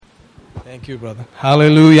Thank you, brother.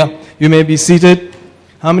 Hallelujah. You may be seated.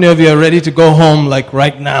 How many of you are ready to go home like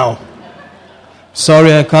right now?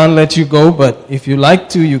 Sorry, I can't let you go, but if you like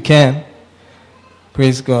to, you can.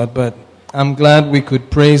 Praise God. But I'm glad we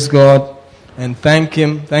could praise God and thank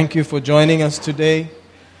Him. Thank you for joining us today.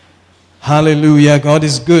 Hallelujah. God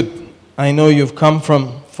is good. I know you've come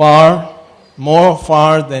from far, more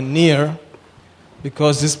far than near,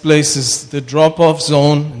 because this place is the drop-off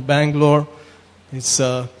zone in Bangalore. It's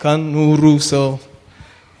Kannuru, so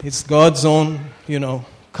it's God's own,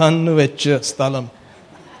 Kannu Vecha Stalam.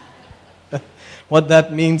 What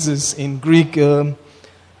that means is, in Greek,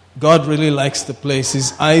 God really likes the place.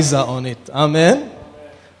 His eyes are on it. Amen?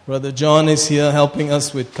 Brother John is here helping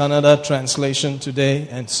us with Kannada translation today,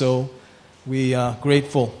 and so we are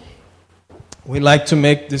grateful. We like to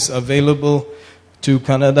make this available to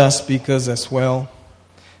Kannada speakers as well,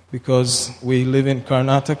 because we live in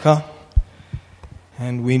Karnataka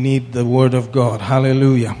and we need the Word of God.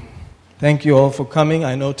 Hallelujah. Thank you all for coming.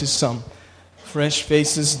 I noticed some fresh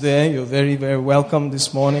faces there. You're very, very welcome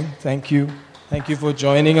this morning. Thank you. Thank you for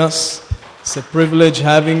joining us. It's a privilege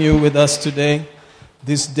having you with us today.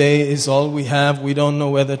 This day is all we have. We don't know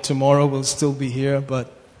whether tomorrow we'll still be here,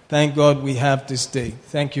 but thank God we have this day.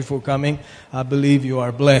 Thank you for coming. I believe you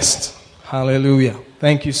are blessed. Hallelujah.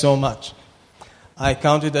 Thank you so much. I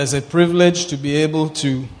count it as a privilege to be able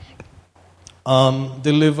to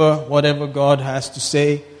deliver whatever God has to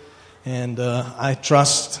say, and I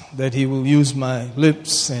trust that He will use my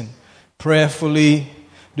lips and prayerfully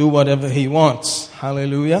do whatever He wants.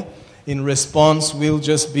 Hallelujah. In response, we'll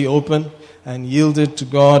just be open and yielded to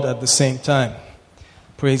God at the same time.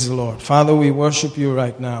 Praise the Lord. Father, we worship You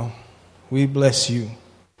right now. We bless You.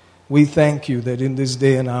 We thank You that in this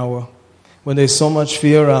day and hour, when there's so much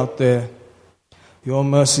fear out there, Your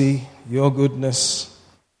mercy, Your goodness,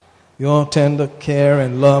 Your tender care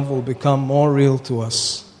and love will become more real to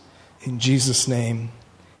us. In Jesus' name,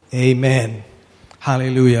 amen.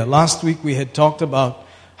 Hallelujah. Last week we had talked about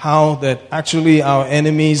how that actually our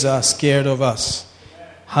enemies are scared of us.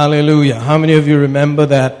 Hallelujah. How many of you remember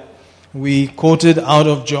that? We quoted out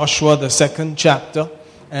of Joshua, the 2nd chapter,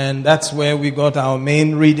 and that's where we got our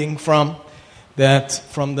main reading from. That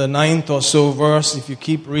from the 9th or so verse, if you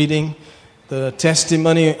keep reading, the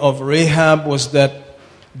testimony of Rahab was that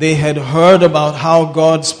they had heard about how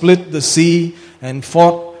God split the sea and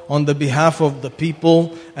fought on the behalf of the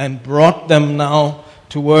people and brought them now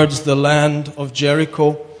towards the land of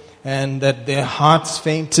Jericho, and that their hearts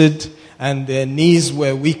fainted and their knees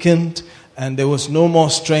were weakened and there was no more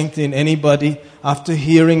strength in anybody after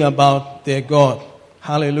hearing about their God.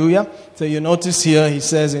 Hallelujah. So you notice here, he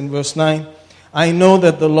says in verse 9, I know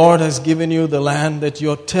that the Lord has given you the land, that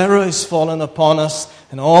your terror is fallen upon us,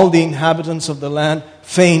 and all the inhabitants of the land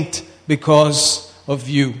faint because of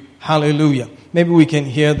you. Hallelujah. Maybe we can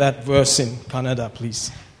hear that verse in Kannada,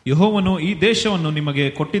 please. ಯೆಹೋವನು ಈ ದೇಶವನ್ನು ನಿಮಗೆ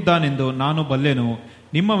ಕೊಟ್ಟಿದ್ದಾನೆಂದು ನಾನು ಬಲ್ಲೆನು.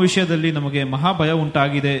 ನಿಮ್ಮ ವಿಷಯದಲ್ಲಿ ನಮಗೆ ಮಹಾಭಯ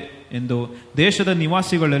ಉಂಟಾಗಿದೆ ಎಂದು ದೇಶದ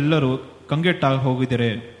ನಿವಾಸಿಗಳೆಲ್ಲರೂ ಕಂಗೆಟ್ಟ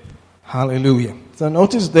ಹೋಗಿದ್ದಾರೆ. Hallelujah. So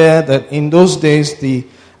notice there that in those days the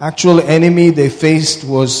actual enemy they faced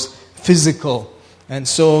was physical. And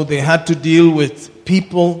so they had to deal with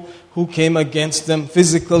people who came against them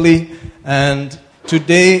physically. And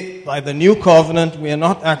today, by the new covenant, we are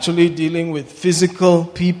not actually dealing with physical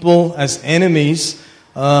people as enemies.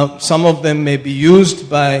 Some of them may be used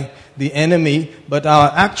by the enemy, but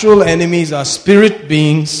our actual enemies are spirit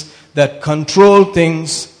beings that control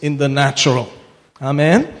things in the natural.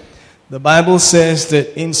 Amen? The Bible says that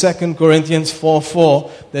in 2 Corinthians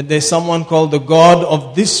 4:4 that there's someone called the God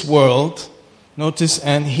of this world. Notice,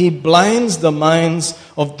 and he blinds the minds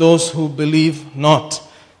of those who believe not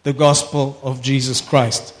the gospel of Jesus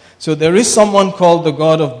Christ. So there is someone called the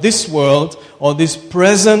God of this world, or this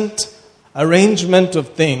present arrangement of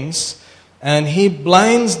things, and he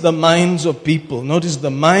blinds the minds of people. Notice,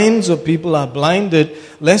 the minds of people are blinded,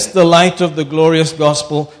 lest the light of the glorious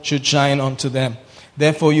gospel should shine onto them.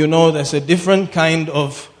 Therefore, there's a different kind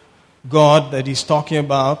of God that he's talking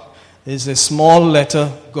about. Is a small letter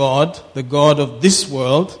God, the God of this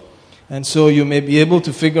world. And so you may be able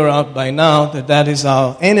to figure out by now that that is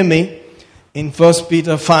our enemy. In 1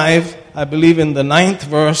 Peter 5, I believe in the 9th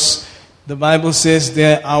verse, the Bible says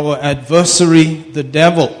there, our adversary, the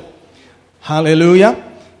devil. Hallelujah.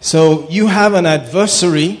 So you have an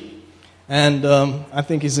adversary, and I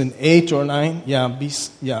think it's in 8 or 9.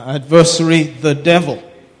 Adversary, the devil.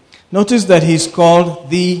 Notice that he's called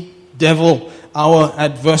the devil, our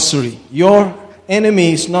adversary. Your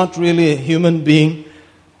enemy is not really a human being,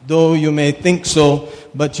 though you may think so,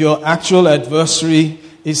 but your actual adversary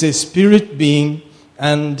is a spirit being,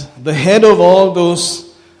 and the head of all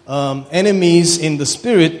those enemies in the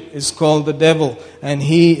spirit is called the devil. And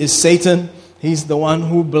he is Satan. He's the one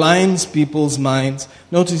who blinds people's minds.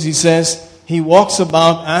 Notice he says, he walks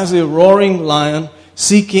about as a roaring lion,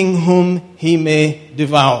 seeking whom he may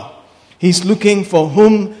devour. He's looking for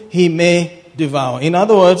whom he may devour. In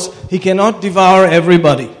other words, he cannot devour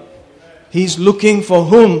everybody. He's looking for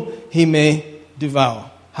whom he may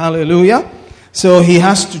devour. Hallelujah. So he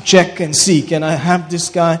has to check and see. Can I have this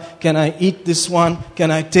guy? Can I eat this one? Can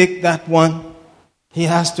I take that one? He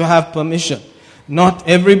has to have permission. Not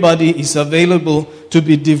everybody is available to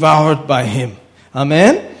be devoured by him.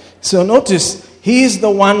 Amen? So notice, he is the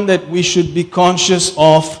one that we should be conscious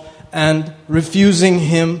of and refusing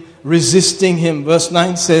him, resisting him. Verse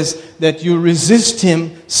 9 says that you resist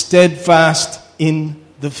him steadfast in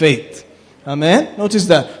the faith. Amen? Notice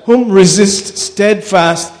that. Whom resist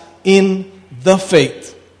steadfast in the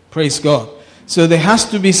faith. Praise God. So there has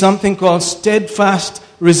to be something called steadfast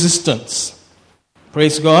resistance.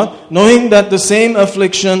 Praise God. Knowing that the same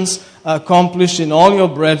afflictions are accomplished in all your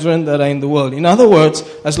brethren that are in the world. In other words,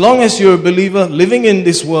 as long as you're a believer living in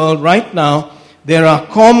this world right now, there are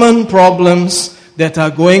common problems that are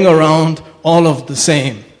going around all of the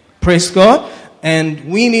same. Praise God. And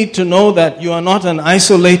we need to know that you are not an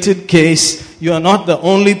isolated case. You are not the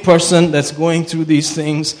only person that's going through these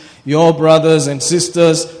things. Your brothers and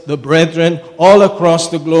sisters, the brethren, all across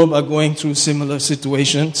the globe are going through similar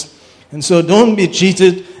situations. And so don't be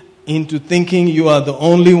cheated into thinking you are the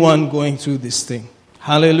only one going through this thing.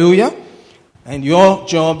 Hallelujah. And your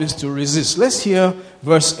job is to resist. Let's hear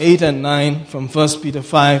verse 8 and 9 from 1 Peter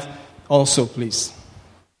 5 also, please.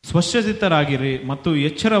 ಸ್ವಚ್ಛಚಿತ್ತರಾಗಿರ್ರಿ ಮತ್ತು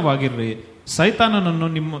ಎಚ್ಚರವಾಗಿರ್ರಿ.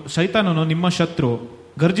 ಸೈತಾನನು ನಿಮ್ಮ ಶತ್ರು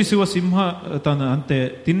ಗರ್ಜಿಸುವ ಸಿಂಹದಂತೆ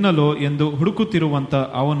ತಿನ್ನಲು ಎಂದು ಹುಡುಕುತ್ತಿರುವಂತ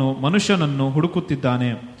ಅವನು ಮನುಷ್ಯನನ್ನು ಹುಡುಕುತ್ತಿದ್ದಾನೆ.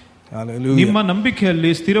 ನಿಮ್ಮ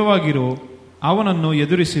ನಂಬಿಕೆಯಲ್ಲಿ ಸ್ಥಿರವಾಗಿರು, ಅವನನ್ನು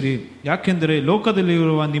ಎದುರಿಸಿರಿ. ಯಾಕೆಂದರೆ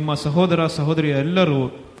ಲೋಕದಲ್ಲಿರುವ ನಿಮ್ಮ ಸಹೋದರ ಸಹೋದರಿಯ ಎಲ್ಲರೂ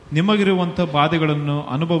ನಿಮಗಿರುವಂತ ಬಾಧೆಗಳನ್ನು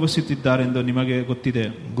ಅನುಭವಿಸುತ್ತಿದ್ದಾರೆಂದು ನಿಮಗೆ ಗೊತ್ತಿದೆ.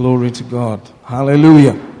 Glory to God.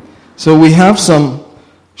 Hallelujah. So we have some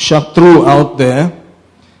Shatru out there,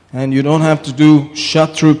 and you don't have to do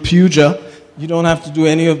Shatru Puja. You don't have to do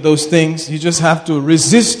any of those things. You just have to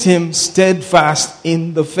resist him steadfast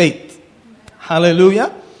in the faith.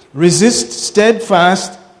 Hallelujah. Resist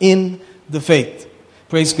steadfast in the faith.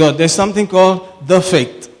 Praise God. There's something called the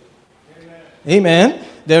faith. Amen.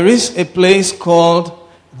 There is a place called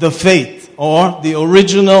the faith, or the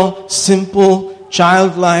original, simple,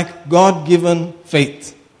 childlike, God-given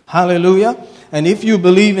faith. Hallelujah. And if you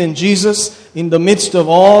believe in Jesus, in the midst of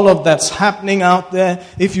all of that's happening out there,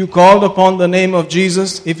 if you called upon the name of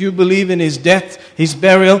Jesus, if you believe in his death, his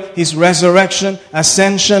burial, his resurrection,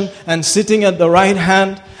 ascension, and sitting at the right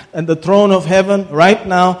hand and the throne of heaven right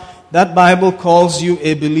now, that Bible calls you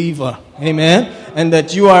a believer. Amen. And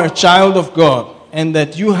that you are a child of God, and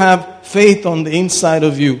that you have faith on the inside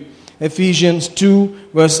of you. Ephesians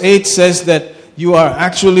 2 verse 8 says that you are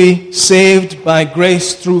actually saved by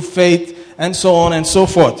grace through faith, and so on and so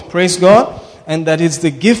forth. Praise God. And that is the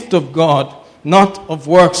gift of God, not of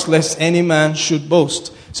works, lest any man should boast.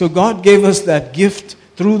 So God gave us that gift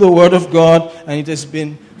through the Word of God, and it has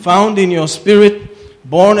been found in your spirit,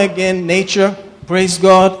 born again nature. Praise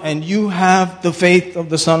God. And you have the faith of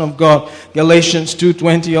the Son of God. Galatians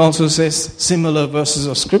 2:20 also says similar verses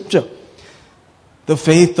of Scripture. The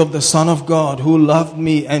faith of the Son of God who loved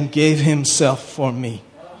me and gave himself for me.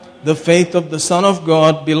 The faith of the Son of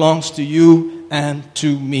God belongs to you and to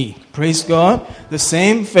me. Praise God. The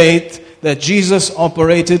same faith that Jesus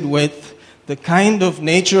operated with, the kind of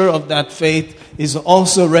nature of that faith is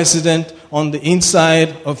also resident on the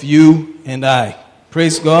inside of you and I.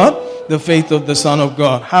 Praise God. The faith of the Son of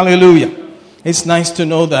God. Hallelujah. It's nice to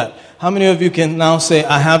know that. How many of you can now say,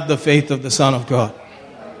 I have the faith of the Son of God?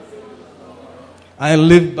 I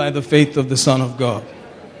live by the faith of the Son of God.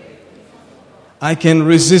 I can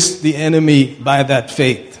resist the enemy by that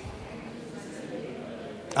faith.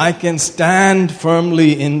 I can stand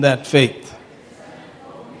firmly in that faith.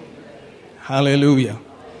 Hallelujah.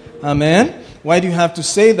 Amen. Why do you have to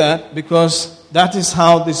say that? Because that is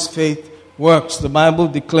how this faith works. The Bible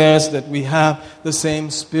declares that we have the same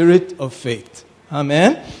spirit of faith.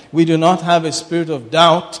 Amen. We do not have a spirit of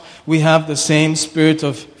doubt. We have the same spirit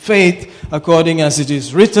of faith, according as it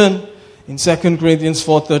is written in 2 Corinthians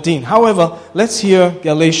 4:13. However, let's hear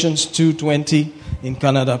Galatians 2:20 in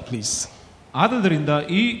Kannada, please. ಆದ್ದರಿಂದ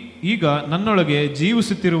ಈಗ ನನ್ನೊಳಗೆ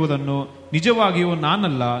ಜೀವಿಸುತ್ತಿರುವುದನ್ನು ನಿಜವಾಗಿಯೂ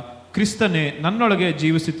ನಾನಲ್ಲ, ಕ್ರಿಸ್ತನೇ ನನ್ನೊಳಗೆ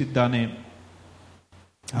ಜೀವಿಸುತ್ತಿದ್ದಾನೆ.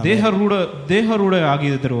 ದೇಹರೂಢ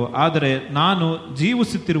ಆಗಿದ್ದರು, ಆದರೆ ನಾನು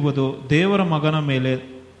ಜೀವಿಸುತ್ತಿರುವುದು ದೇವರ ಮಗನ ಮೇಲೆ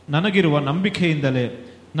ನನಗಿರುವ ನಂಬಿಕೆಯಿಂದಲೇ.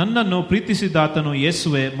 ನನ್ನನ್ನು ಪ್ರೀತಿಸಿದಾತನು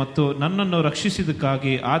ಯೇಸುವೆ ಮತ್ತು ನನ್ನನ್ನು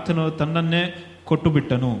ರಕ್ಷಿಸಿದಕ್ಕಾಗಿ ಆತನು ತನ್ನನ್ನೇ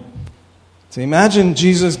ಕೊಟ್ಟುಬಿಟ್ಟನು. So imagine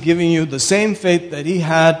Jesus giving you the same faith that he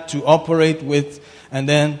had to operate with and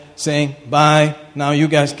then saying, bye, now you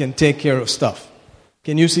guys can take care of stuff.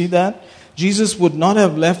 Can you see that? Jesus would not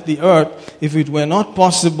have left the earth if it were not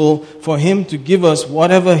possible for him to give us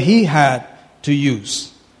whatever he had to use.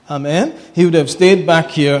 Amen? He would have stayed back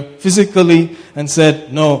here physically and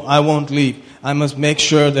said, no, I won't leave. I must make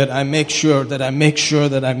sure that I make sure that I make sure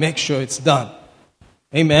that I make sure it's done.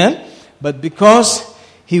 Amen? But because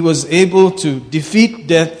he was able to defeat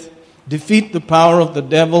death, defeat the power of the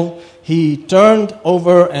devil, he turned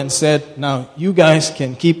over and said, now you guys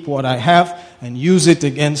can keep what I have and use it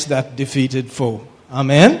against that defeated foe.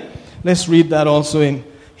 Amen? Let's read that also in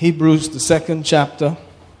Hebrews, the 2nd chapter.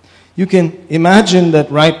 You can imagine that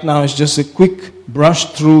right now is just a quick brush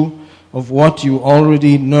through of what you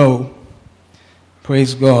already know.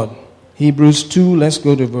 Praise God. Hebrews 2, let's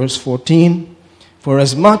go to verse 14. For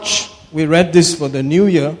as much, we read this for the new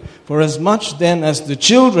year, for as much then as the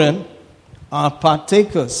children are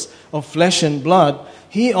partakers of flesh and blood,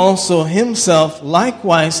 he also himself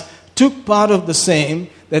likewise took part of the same,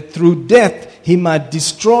 that through death he might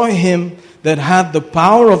destroy him that had the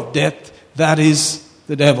power of death, that is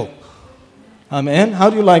the devil. Amen? How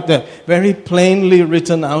do you like that? Very plainly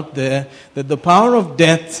written out there that the power of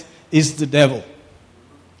death is the devil.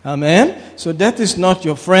 Amen? So death is not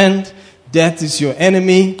your friend. Death is your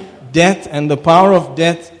enemy. Death and the power of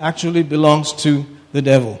death actually belongs to the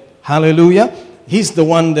devil. Hallelujah. He's the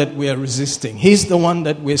one that we are resisting. He's the one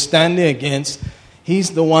that we're standing against.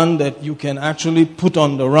 He's the one that you can actually put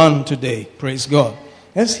on the run today. Praise God.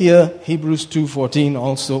 Let's hear Hebrews 2:14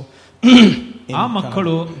 also. ಆ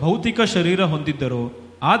ಮಕ್ಕಳು ಭೌತಿಕ ಶರೀರ ಹೊಂದಿದ್ದರು,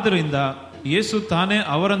 ಆದ್ದರಿಂದ ಯೇಸು ತಾನೇ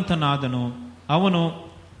ಅವರಂತನಾದನು. ಅವನು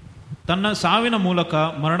ತನ್ನ ಸಾವಿನ ಮೂಲಕ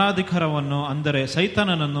ಮರಣಾಧಿಕಾರವನ್ನು, ಅಂದರೆ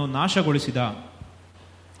ಸೈತಾನನನ್ನು ನಾಶಗೊಳಿಸಿದ.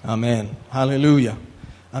 Amen. Hallelujah.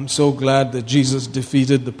 I'm so glad that Jesus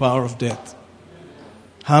defeated the power of death.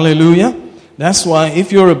 Hallelujah. That's why if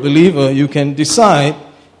you're a believer, you can decide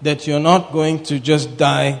that you're not going to just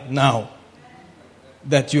die now.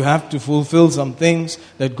 That you have to fulfill some things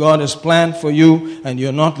that God has planned for you and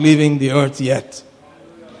you're not leaving the earth yet.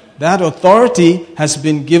 That authority has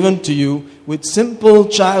been given to you with simple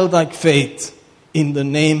childlike faith in the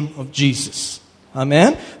name of Jesus.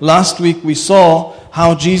 Amen. Last week we saw how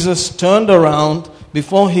Jesus turned around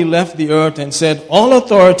before he left the earth and said, all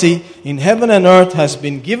authority in heaven and earth has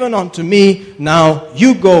been given unto me. Now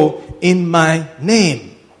you go in my name.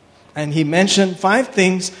 And he mentioned 5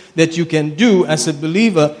 things that you can do as a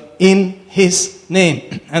believer in his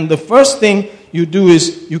name. And the first thing you do is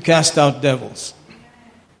you cast out devils.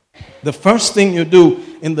 The first thing you do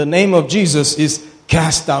in the name of Jesus is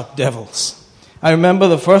cast out devils. I remember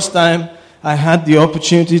the first time I had the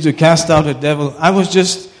opportunity to cast out a devil. I was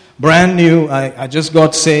just brand new. I just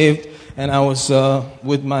got saved, and I was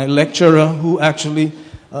with my lecturer who actually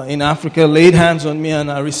in Africa laid hands on me and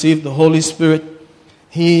I received the Holy Spirit.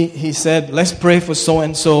 He said, let's pray for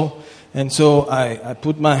so-and-so. And so I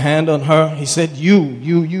put my hand on her. He said,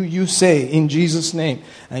 you say in Jesus' name,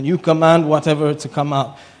 and you command whatever to come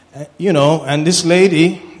out. And this lady,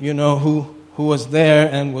 who was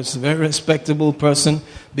there and was a very respectable person,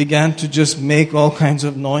 began to just make all kinds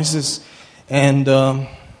of noises. And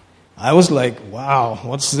I was like, wow,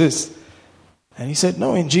 what's this? And he said,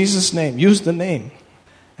 no, in Jesus' name, use the name.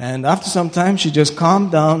 And after some time, she just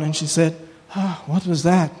calmed down and she said, what was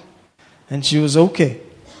that? And she was okay.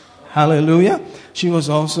 Hallelujah. She was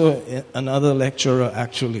also another lecturer,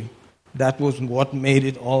 actually. That was what made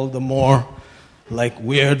it all the more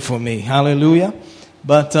weird for me. Hallelujah.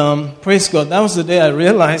 But praise God, that was the day I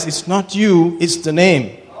realized it's not you, it's the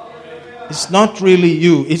name. It's not really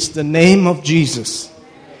you, it's the name of Jesus.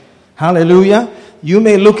 Hallelujah. You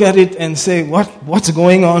may look at it and say, what's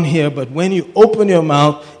going on here? But when you open your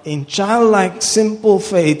mouth in childlike, simple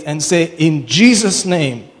faith and say, in Jesus'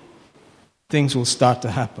 name, things will start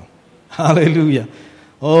to happen. Hallelujah.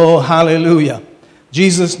 Oh, hallelujah.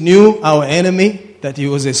 Jesus knew our enemy, that he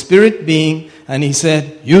was a spirit being, and he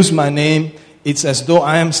said, use my name. It's as though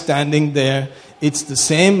I am standing there. It's the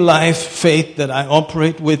same life, faith that I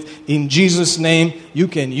operate with. In Jesus' name, you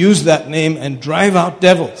can use that name and drive out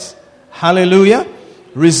devils. Hallelujah.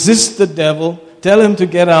 Resist the devil. Tell him to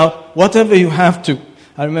get out. Whatever you have to.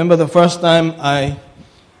 I remember the first time I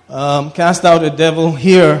cast out a devil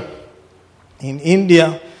here in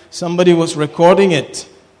India. Somebody was recording it.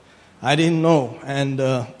 I didn't know. And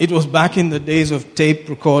it was back in the days of tape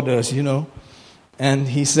recorders, And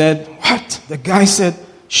he said, what? The guy said,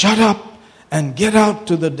 shut up and get out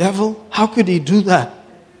to the devil. How could he do that?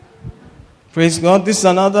 Praise God. This is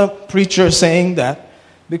another preacher saying that.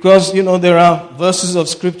 Because, there are verses of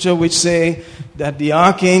scripture which say that the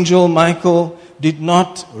archangel Michael did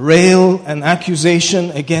not rail an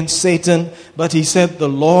accusation against Satan, but he said, "The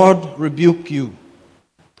Lord rebuke you."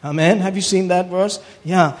 Amen. Have you seen that verse?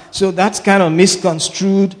 Yeah. So that's kind of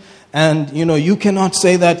misconstrued. And, you cannot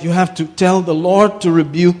say that. You have to tell the Lord to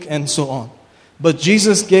rebuke and so on. But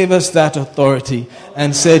Jesus gave us that authority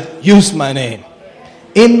and said, "Use my name.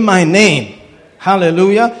 In my name,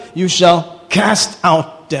 hallelujah, you shall cast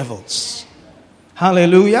out devils."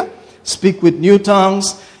 Hallelujah. Speak with new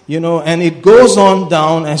tongues, and it goes on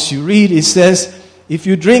down as you read. It says, "If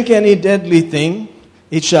you drink any deadly thing,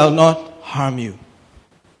 it shall not harm you."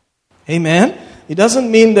 Amen. It doesn't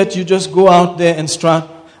mean that you just go out there and start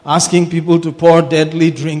asking people to pour deadly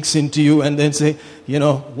drinks into you and then say,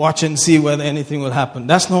 watch and see whether anything will happen.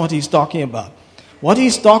 That's not what he's talking about. What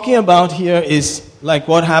he's talking about here is like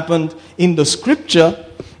what happened in the scripture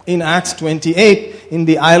in Acts 28 in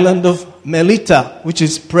the island of Melita, which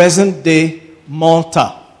is present-day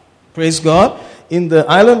Malta. Praise God. In the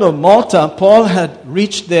island of Malta, Paul had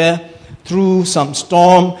reached there through some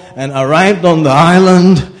storm and arrived on the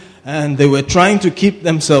island, and they were trying to keep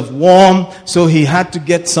themselves warm, so he had to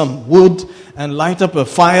get some wood and light up a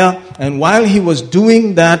fire. And while he was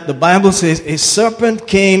doing that, the Bible says a serpent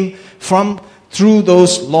came from through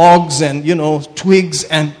those logs and, twigs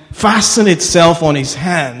and fastened itself on his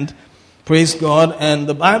hand. Praise God. And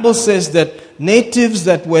the Bible says that natives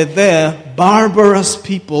that were there, barbarous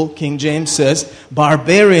people, King James says,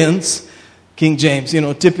 barbarians, King James,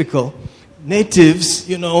 typical. Natives,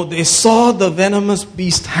 they saw the venomous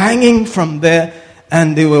beast hanging from there,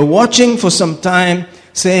 and they were watching for some time,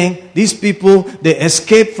 saying, these people, they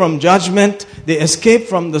escaped from judgment, they escaped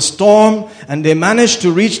from the storm, and they managed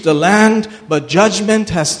to reach the land, but judgment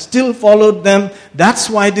has still followed them. That's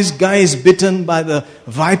why this guy is bitten by the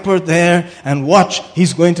viper there, and watch,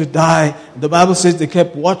 he's going to die. The Bible says they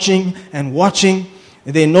kept watching and watching.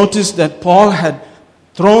 They noticed that Paul had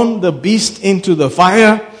thrown the beast into the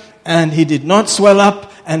fire, and he did not swell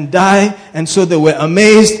up and die, and so they were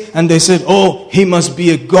amazed, and they said, "Oh, he must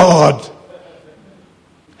be a god."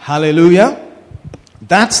 Hallelujah.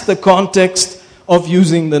 That's the context of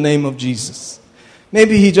using the name of Jesus.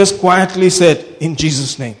 Maybe he just quietly said, "In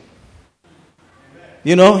Jesus' name."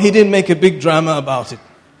 He didn't make a big drama about it.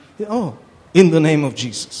 "Oh, in the name of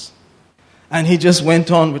Jesus." And he just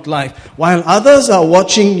went on with life. While others are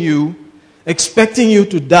watching you, expecting you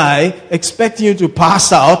to die, expecting you to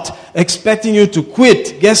pass out, expecting you to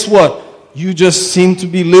quit, guess what? You just seem to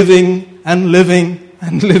be living and living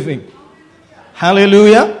and living.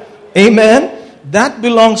 Hallelujah. Amen. That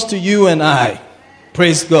belongs to you and I.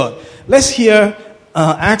 Praise God. Let's hear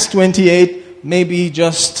Acts 28, maybe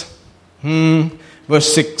just verse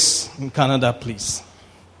 6 in Kannada, please.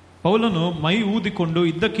 ಪೌಲನು ಮೈ ಊದಿಕೊಂಡು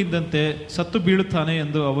ಇದ್ದಕ್ಕಿದ್ದಂತೆ ಸತ್ತು ಬೀಳುತ್ತಾನೆ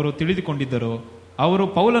ಎಂದು ಅವರು ತಿಳಿದುಕೊಂಡಿದ್ದರು. ಅವರು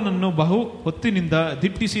ಪೌಲನನ್ನು ಬಹು ಹೊತ್ತಿನಿಂದ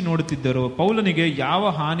ದಿಟ್ಟಿಸಿ ನೋಡುತ್ತಿದ್ದರು. ಪೌಲನಿಗೆ ಯಾವ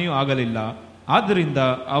ಹಾನಿಯೂ ಆಗಲಿಲ್ಲ. ಆದ್ದರಿಂದ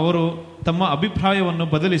ಅವರು ತಮ್ಮ ಅಭಿಪ್ರಾಯವನ್ನು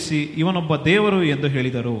ಬದಲಿಸಿ ಇವನೊಬ್ಬ ದೇವರು ಎಂದು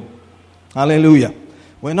ಹೇಳಿದರು. Hallelujah.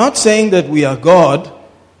 We're not saying that we are God.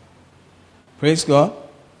 Praise God.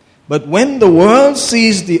 But when the world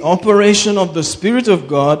sees the operation of the Spirit of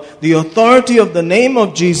God, the authority of the name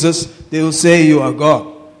of Jesus, they will say you are God.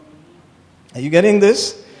 Are you getting this?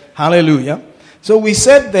 Hallelujah. So we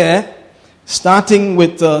said there, starting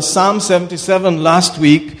with Psalm 77 last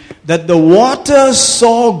week, that the waters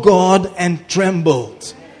saw God and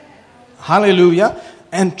trembled. Hallelujah.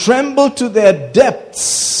 And trembled to their depths.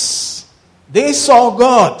 They saw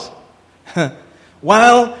God.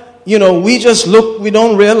 While, we just look, we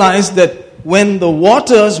don't realize that when the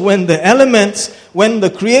waters, when the elements, when the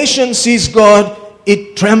creation sees God,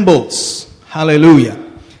 it trembles. Hallelujah.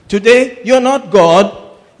 Today, you're not God,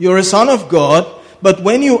 you're a son of God, but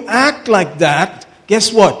when you act like that,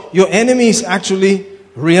 guess what? Your enemy is actually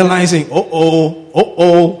realizing,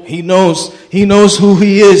 he knows who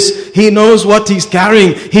he is. He knows what he's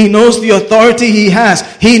carrying. He knows the authority he has.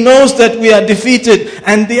 He knows that we are defeated,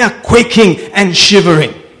 and they are quaking and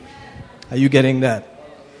shivering. Are you getting that?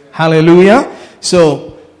 Hallelujah. So,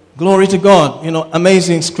 glory to God.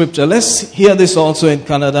 Amazing scripture. Let's hear this also in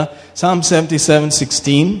Kannada. Psalm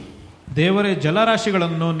 77:16. ದೇವರೇ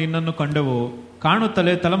ಜಲರಾಶಿಗಳನ್ನು ನಿನ್ನನ್ನು ಕಂಡವು,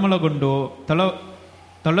 ಕಾಣುತ್ತಲೇ ತಳಮಳಗೊಂಡು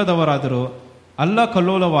ತಳ್ಳದವರಾದರು, ಅಲ್ಲ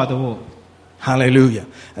ಕಲ್ಲೋಲವಾದವು. Hallelujah.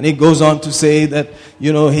 And he goes on to say that,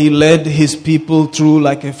 he led his people through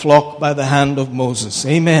like a flock by the hand of Moses.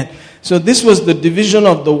 Amen. So this was the division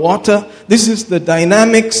of the water. This is the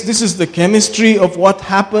dynamics. This is the chemistry of what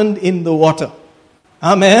happened in the water.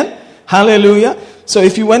 Amen. Hallelujah. So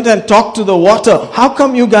if you went and talked to the water, how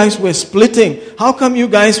come you guys were splitting? How come you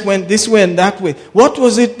guys went this way and that way? What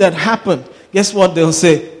was it that happened? Guess what they'll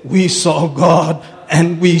say? We saw God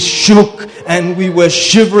and we shook and we were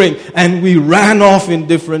shivering and we ran off in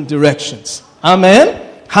different directions. Amen?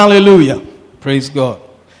 Hallelujah. Praise God.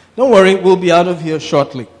 Don't worry, we'll be out of here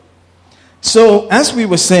shortly. So, as we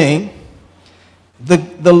were saying,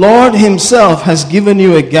 the Lord Himself has given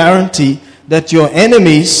you a guarantee that your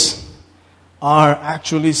enemies are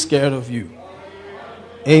actually scared of you.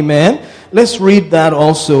 Amen. Let's read that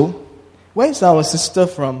also. Where's our sister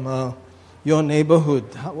from your neighborhood?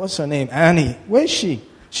 What's her name? Annie. Where is she?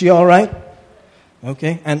 She all right?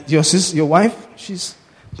 Okay. And your wife?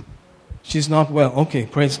 She's not well. Okay,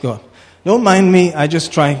 praise God. Don't mind me. I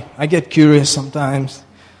just try. I get curious sometimes.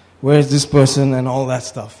 Where is this person and all that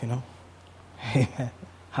stuff, you know? Amen.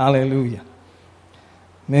 Hallelujah.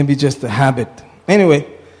 Maybe just a habit. Anyway,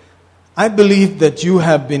 I believe that you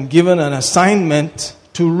have been given an assignment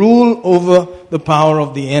to rule over the power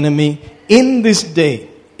of the enemy in this day,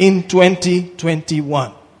 in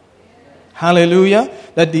 2021. Hallelujah.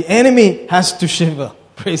 That the enemy has to shiver.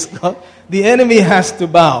 Praise God. The enemy has to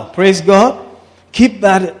bow. Praise God. Keep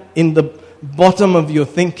that in the bottom of your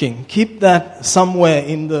thinking. Keep that somewhere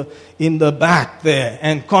in the back there,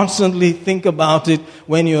 and constantly think about it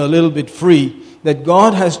when you're a little bit free. That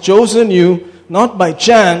God has chosen you, not by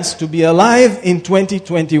chance, to be alive in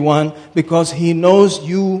 2021 because He knows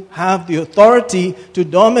you have the authority to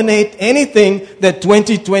dominate anything that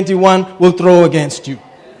 2021 will throw against you.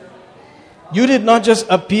 You did not just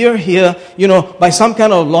appear here, by some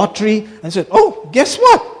kind of lottery and said, oh, guess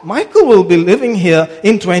what? Michael will be living here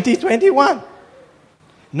in 2021.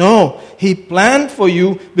 No, He planned for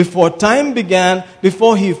you before time began,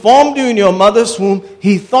 before He formed you in your mother's womb.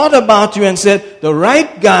 He thought about you and said, the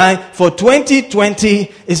right guy for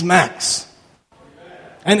 2020 is Max.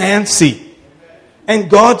 And Nancy. And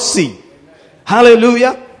Godsi.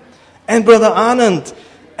 Hallelujah. And Brother Anand.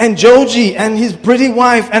 And Joji and his pretty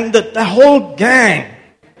wife and the whole gang.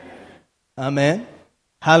 Amen.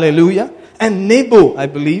 Hallelujah. And Nebo, I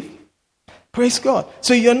believe. Praise God.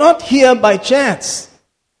 So you're not here by chance.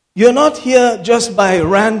 You're not here just by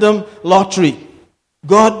random lottery.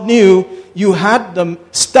 God knew you had the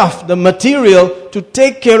stuff, the material to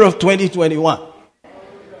take care of 2021.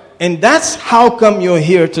 And that's how come you're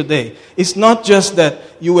here today. It's not just that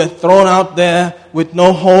you were thrown out there with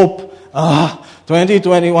no hope.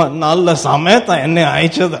 2021 നല്ല സമയത്താ എന്നെ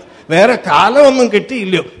അയച്ചത് വേറെ കാലമൊന്നും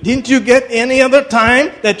കിട്ടിയില്ലയോ. Didn't you get any other time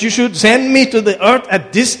that you should send me to the earth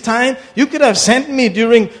at this time? You could have sent me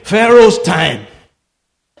during Pharaoh's time.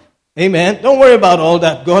 Amen. Don't worry about all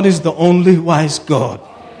that. God is the only wise God.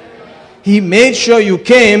 He made sure you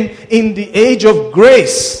came in the age of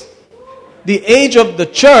grace. The age of the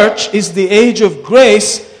church is the age of grace,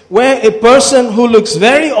 where a person who looks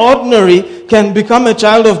very ordinary can become a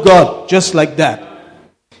child of God, just like that.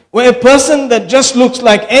 Where a person that just looks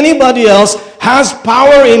like anybody else has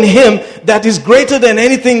power in him that is greater than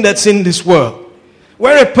anything that's in this world.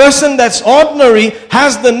 Where a person that's ordinary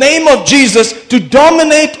has the name of Jesus to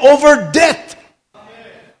dominate over death.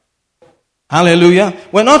 Hallelujah.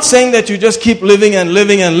 We're not saying that you just keep living and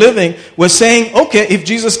living and living. We're saying, okay, if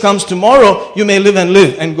Jesus comes tomorrow, you may live and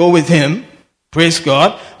live and go with Him. Praise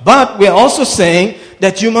God. But we're also saying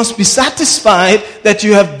that you must be satisfied that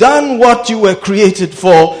you have done what you were created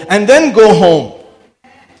for and then go home.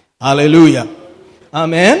 Hallelujah.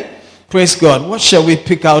 Amen. Praise God. What shall we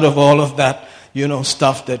pick out of all of that,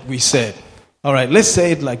 stuff that we said? All right, let's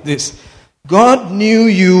say it like this. God knew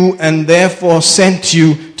you and therefore sent you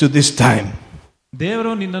to this time.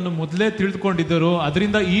 ದೇವರು ನಿನ್ನನ್ನು ಮೊದಲೇ ತಿಳಿದುಕೊಂಡಿದ್ದರು,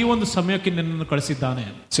 ಅದರಿಂದ ಈ ಒಂದು ಸಮಯಕ್ಕೆ ನಿನ್ನನ್ನು ಕಳಿಸಿದ್ದಾನೆ.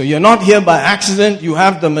 So you're not here by accident, you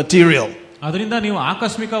have the material. ಅದರಿಂದ ನೀವು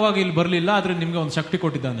ಆಕಸ್ಮಿಕವಾಗಿ ಇಲ್ಲಿ ಬರಲಿಲ್ಲ, ಆದ್ರೆ ನಿಮಗೆ ಒಂದು ಶಕ್ತಿ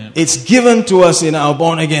ಕೊಟ್ಟಿದ್ದಾನೆ. It's given to us in our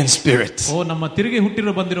born again spirit. ನಮ್ಮ ತಿರುಗಿ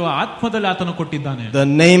ಹುಟ್ಟಿರೋ ಬಂದಿರುವ ಆತ್ಮದಲ್ಲಿ ಆತನು ಕೊಟ್ಟಿದ್ದಾನೆ. The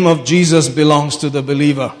name of Jesus belongs to the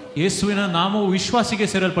believer. ಯೇಸುವಿನ ನಾಮವು ವಿಶ್ವಾಸಿಗೆ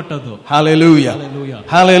ಸೇರಲ್ಪಟ್ಟದ್ದು. Hallelujah. Hallelujah.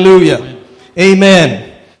 Hallelujah. Amen.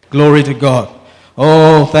 Glory to God.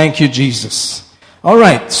 Oh, thank you, Jesus. All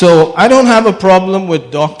right, so I don't have a problem with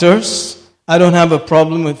doctors. I don't have a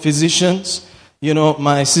problem with physicians.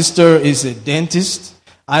 My sister is a dentist.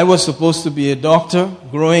 I was supposed to be a doctor,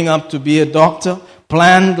 growing up to be a doctor,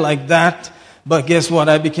 planned like that. But guess what?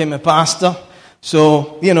 I became a pastor. So,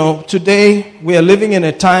 today we are living in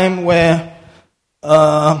a time where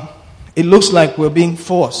it looks like we're being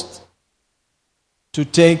forced to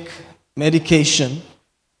take medication,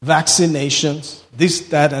 vaccinations, this,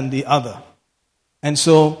 that, and the other. And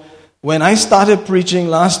so, when I started preaching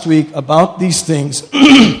last week about these things,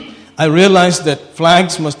 I realized that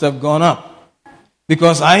flags must have gone up.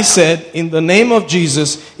 Because I said, in the name of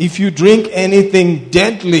Jesus, if you drink anything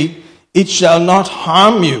deadly, it shall not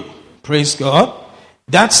harm you. Praise God.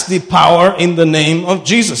 That's the power in the name of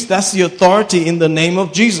Jesus. That's the authority in the name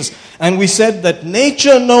of Jesus. And we said that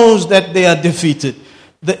nature knows that they are defeated.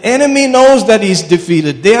 The enemy knows that he's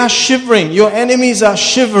defeated. They are shivering. Your enemies are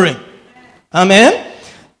shivering. Amen?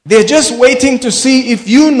 They're just waiting to see if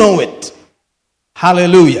you know it.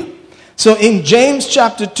 Hallelujah. So in James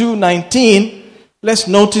chapter 2:19, let's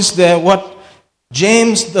notice there what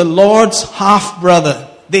James, the Lord's half-brother,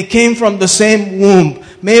 they came from the same womb.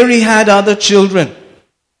 Mary had other children.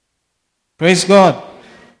 Praise God.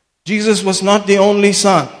 Jesus was not the only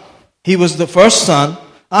son. He was the first son,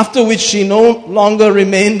 after which she no longer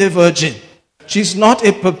remained a virgin. She's not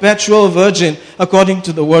a perpetual virgin according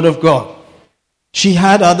to the word of God. She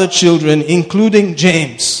had other children, including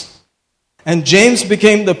James. And James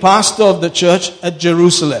became the pastor of the church at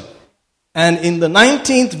Jerusalem. And in the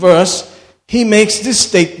 19th verse, he makes this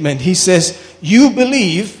statement. He says, you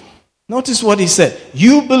believe. Notice what he said.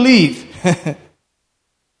 You believe.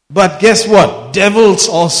 But guess what? Devils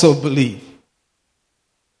also believe.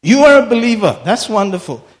 You are a believer. That's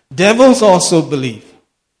wonderful. Devils also believe.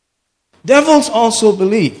 Devils also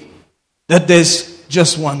believe that there's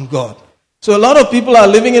just one God. So a lot of people are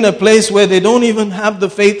living in a place where they don't even have the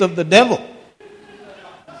faith of the devil.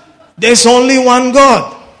 There's only one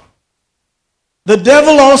God. The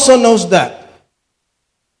devil also knows that.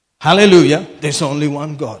 Hallelujah. There's only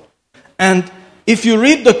one God. And if you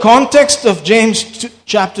read the context of James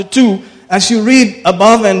chapter 2, as you read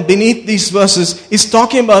above and beneath these verses, it's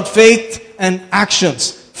talking about faith and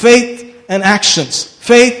actions. Faith and actions.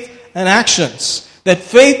 Faith and actions. That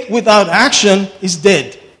faith without action is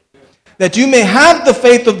dead. That you may have the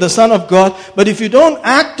faith of the Son of God, but if you don't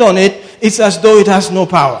act on it, it's as though it has no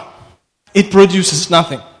power. It produces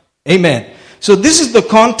nothing. Amen. So this is the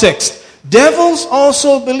context. Devils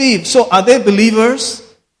also believe. So are they believers?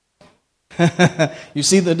 You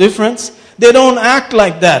see the difference? They don't act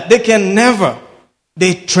like that. They can never.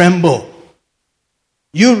 They tremble.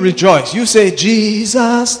 You rejoice. You say,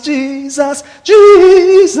 Jesus, Jesus,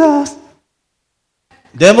 Jesus.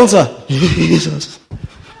 Devils are, Jesus,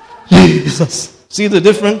 Jesus. See the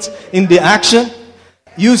difference in the action?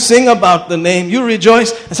 You sing about the name, you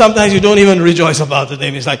rejoice, and sometimes you don't even rejoice about the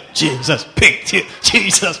name. It's like, Jesus, Jesus,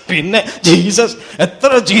 Jesus, Jesus,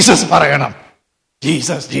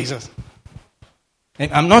 Jesus, Jesus.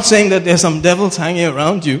 And I'm not saying that there's some devils hanging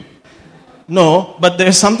around you. No, but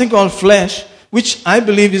there's something called flesh, which I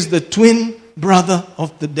believe is the twin brother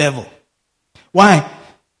of the devil. Why?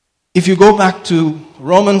 If you go back to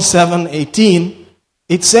Romans 7:18,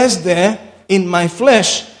 it says there, in my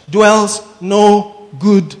flesh dwells no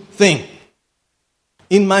good thing.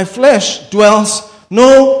 In my flesh dwells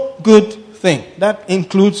no good thing. That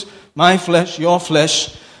includes my flesh, your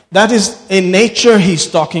flesh. That is a nature he's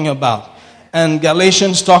talking about. And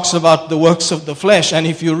Galatians talks about the works of the flesh. And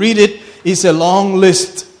if you read it, it's a long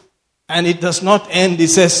list. And it does not end. It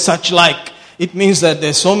says such like. It means that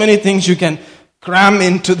there's so many things you can cram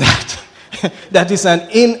into that. That is an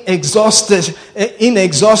inexhaustive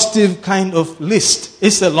kind of list.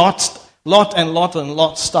 It's a lot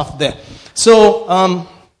stuff there. So,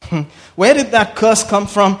 where did that curse come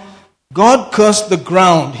from? God cursed the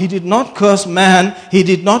ground. He did not curse man. He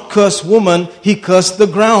did not curse woman. He cursed the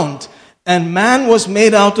ground. And man was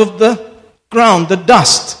made out of the ground, the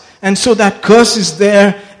dust. And so that curse is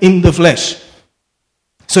there in the flesh.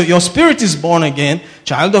 So your spirit is born again,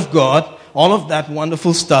 child of God, all of that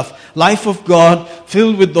wonderful stuff. Life of God,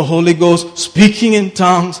 filled with the Holy Ghost, speaking in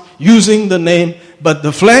tongues, using the name. But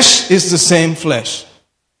the flesh is the same flesh,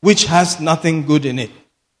 which has nothing good in it.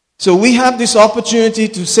 So we have this opportunity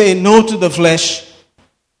to say no to the flesh.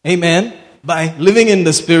 Amen. By living in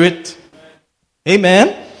the Spirit.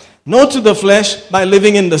 Amen. No to the flesh by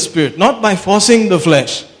living in the Spirit. Not by forcing the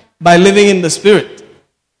flesh. By living in the Spirit.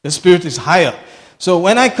 The Spirit is higher. So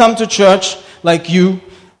when I come to church like you,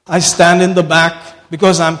 I stand in the back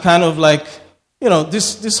because I'm kind of like,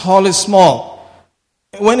 this hall is small.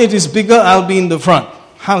 When it is bigger, I'll be in the front.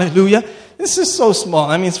 Hallelujah. This is so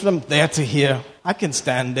small. I mean, it's from there to here. I can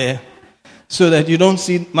stand there so that you don't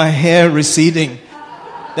see my hair receding.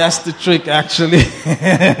 That's the trick, actually.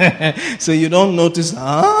 So you don't notice,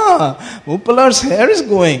 Upalar's hair is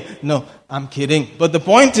going. No, I'm kidding. But the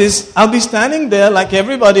point is, I'll be standing there like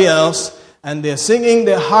everybody else, and they're singing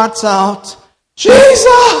their hearts out.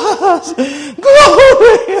 Jesus!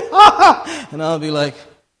 Glory! And I'll be like,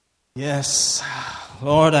 yes,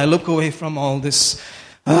 Lord, I look away from all this,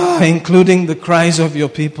 including the cries of your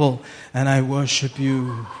people, and I worship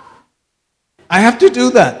you. I have to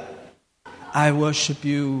do that. I worship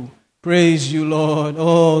you. Praise you, Lord.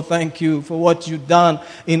 Oh, thank you for what you've done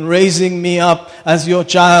in raising me up as your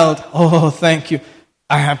child. Oh, thank you.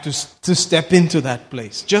 I have to step into that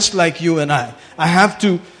place, just like you and I. I have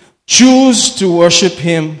to choose to worship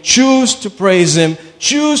Him, choose to praise Him,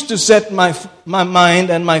 choose to set my mind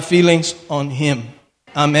and my feelings on Him.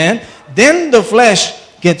 Amen. Then the flesh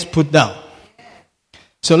gets put down.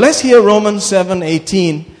 So let's hear Romans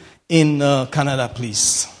 7:18 in Kannada,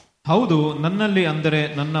 please. ಹೌದು, ನನ್ನಲ್ಲಿ ಅಂದರೆ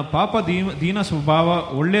ನನ್ನ ಪಾಪ ದೀನ ಸ್ವಭಾವ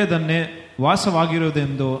ಒಳ್ಳೆಯದನ್ನೇ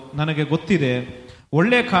ವಾಸವಾಗಿರುವುದೆಂದು ನನಗೆ ಗೊತ್ತಿದೆ.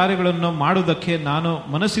 ಒಳ್ಳೆಯ ಕಾರ್ಯಗಳನ್ನು ಮಾಡುವುದಕ್ಕೆ ನಾನು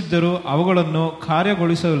ಮನಸ್ಸಿದ್ದರೂ ಅವುಗಳನ್ನು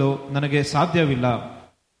ಕಾರ್ಯಗೊಳಿಸಲು ನನಗೆ ಸಾಧ್ಯವಿಲ್ಲ.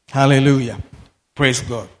 Hallelujah. Praise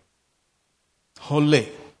God. Holy,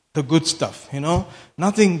 the good stuff,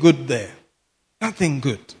 nothing good there. Nothing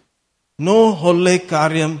good. No holy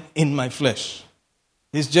karyam in my flesh.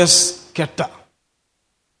 It's just ketta.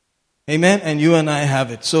 Amen? And you and I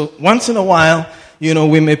have it. So once in a while,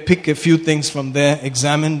 we may pick a few things from there,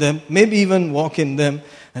 examine them, maybe even walk in them,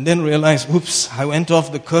 and then realize, oops, I went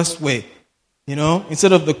off the cursed way.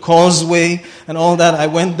 Instead of the causeway and all that, I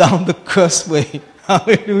went down the cursed way.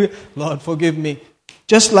 Hallelujah. Lord, forgive me.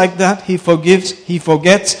 Just like that, He forgives, He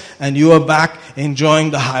forgets, and you are back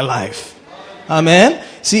enjoying the high life. Amen?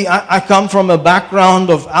 See, I come from a background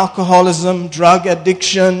of alcoholism, drug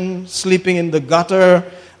addiction, sleeping in the gutter.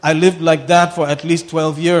 I lived like that for at least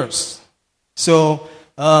 12 years. So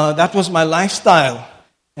that was my lifestyle.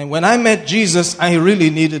 And when I met Jesus, I really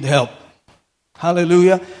needed help.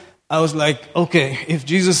 Hallelujah. I was like, okay, if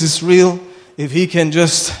Jesus is real, if He can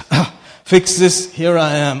just fix this, here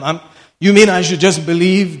I am. You mean I should just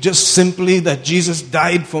believe just simply that Jesus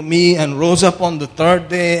died for me and rose up on the third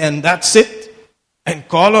day and that's it? And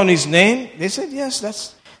call on His name? They said,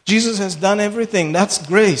 yes, Jesus has done everything. That's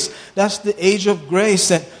grace. That's the age of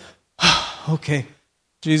grace. And okay,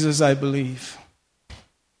 Jesus, I believe.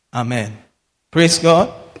 Amen. Praise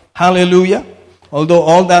God. Hallelujah. Although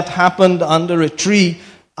all that happened under a tree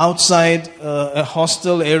outside a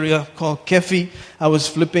hostel area called Kefi, I was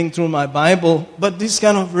flipping through my Bible, but these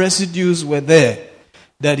kind of residues were there.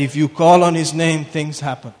 That if you call on His name, things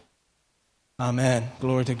happen. Amen.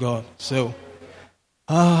 Glory to God. So,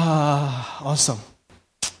 awesome.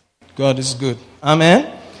 God is good.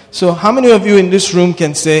 Amen. So how many of you in this room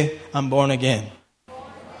can say, I'm born again?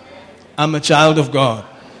 I'm a child of God.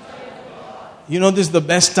 This is the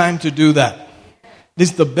best time to do that.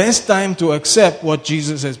 This is the best time to accept what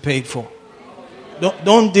Jesus has paid for.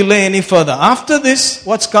 Don't delay any further. After this,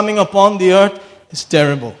 what's coming upon the earth is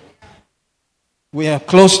terrible. We are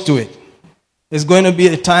close to it. There's going to be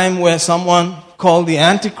a time where someone called the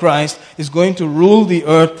Antichrist is going to rule the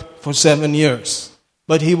earth for 7 years.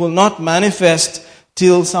 But he will not manifest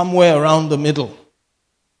till somewhere around the middle.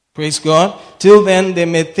 Praise God. Till then, they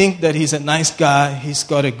may think that he's a nice guy, he's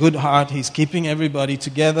got a good heart, he's keeping everybody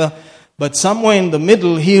together. But somewhere in the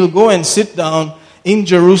middle, he'll go and sit down in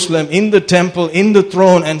Jerusalem, in the temple, in the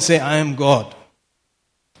throne, and say, I am God.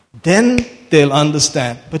 Then they'll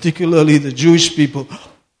understand, particularly the Jewish people,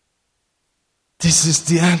 this is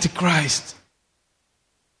the Antichrist.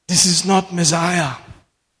 This is not Messiah.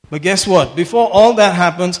 But guess what? Before all that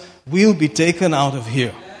happens, we'll be taken out of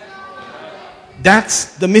here.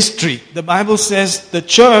 That's the mystery. The Bible says the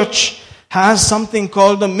church has something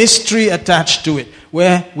called a mystery attached to it,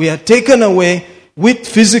 where we are taken away with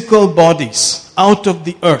physical bodies out of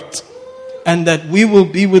the earth, and that we will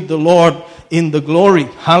be with the Lord in the glory.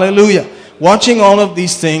 Hallelujah. Watching all of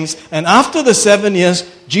these things, and after the 7 years,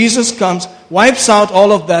 Jesus comes, wipes out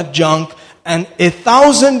all of that junk, and a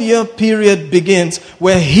 1,000-year period begins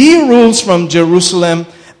where He rules from Jerusalem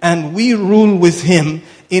and we rule with Him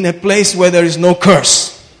in a place where there is no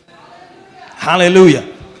curse.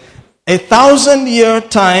 Hallelujah. A 1,000-year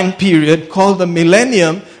time period called the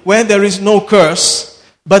millennium where there is no curse,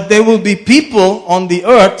 but there will be people on the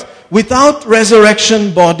earth without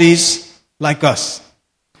resurrection bodies like us,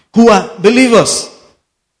 who are believers.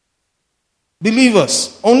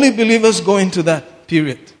 Believers. Only believers go into that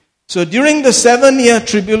period. So during the 7-year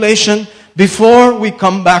tribulation, before we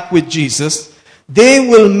come back with Jesus, they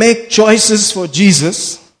will make choices for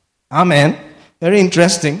Jesus. Amen. Very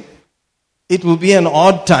interesting. It will be an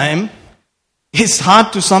odd time. It's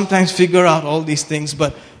hard to sometimes figure out all these things,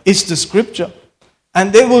 but it's the scripture.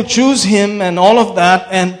 And they will choose Him and all of that,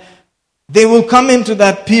 and they will come into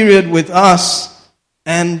that period with us.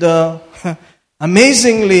 And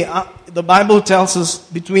amazingly, the Bible tells us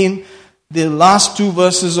between the last 2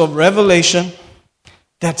 verses of Revelation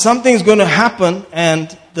that something is going to happen,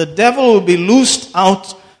 and the devil will be loosed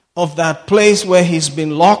out of that place where he's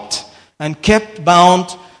been locked and kept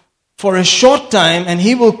bound for a short time, and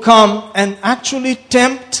he will come and actually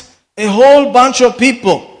tempt a whole bunch of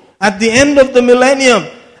people at the end of the millennium,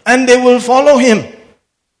 and they will follow him.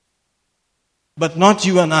 But not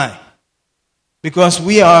you and I, because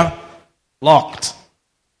we are locked.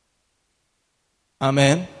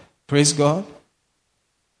 Amen. Praise God.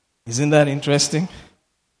 Isn't that interesting?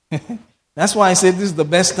 That's why I say this is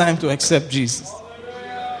the best time to accept Jesus.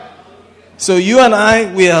 So you and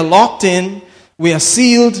I, we are locked in, we are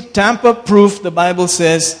sealed, tamper-proof, the Bible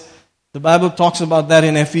says. The Bible talks about that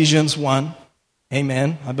in Ephesians 1.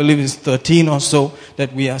 Amen. I believe it's 13 or so,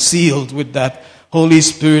 that we are sealed with that Holy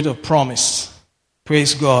Spirit of promise.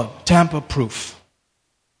 Praise God. Tamper-proof.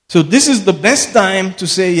 So this is the best time to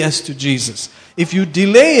say yes to Jesus. If you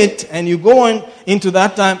delay it and you go on into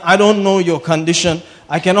that time, I don't know your condition.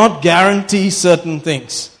 I cannot guarantee certain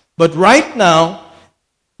things. But right now,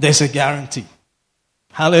 there's a guarantee.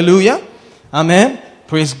 Hallelujah. Amen.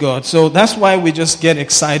 Praise God. So that's why we just get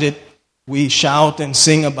excited. We shout and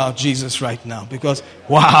sing about Jesus right now. Because,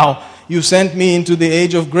 wow, you sent me into the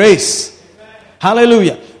age of grace.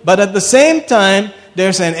 Hallelujah. But at the same time,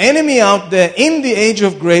 there's an enemy out there in the age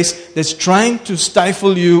of grace that's trying to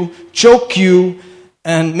stifle you, choke you,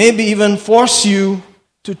 and maybe even force you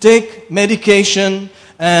to take medication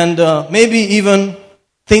and maybe even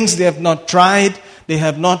things they have not tried, they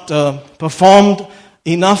have not performed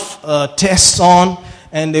enough tests on,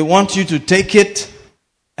 and they want you to take it,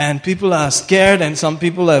 and people are scared, and some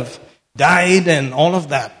people have died and all of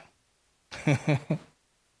that.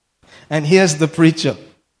 And here's the preacher.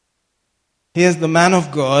 Here's the man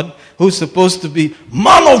of God who's supposed to be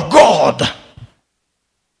man of God.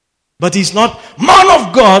 But he's not man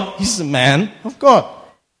of God, he's a man of God.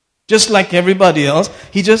 Just like everybody else,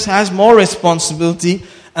 he just has more responsibility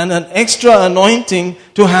and an extra anointing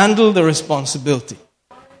to handle the responsibility.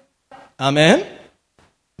 Amen?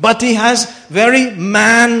 But he has very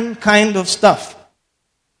man kind of stuff.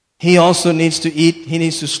 He also needs to eat, he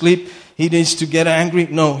needs to sleep, he needs to get angry.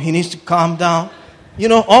 No, he needs to calm down. You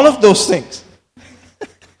know, all of those things.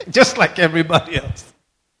 Just like everybody else.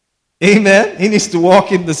 Amen? He needs to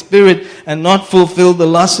walk in the Spirit and not fulfill the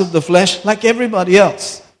lust of the flesh like everybody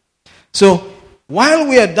else. So, while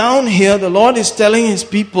we are down here, the Lord is telling His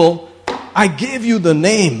people, I gave you the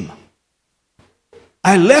name.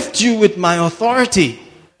 I left you with my authority.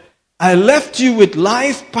 I left you with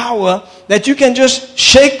life power that you can just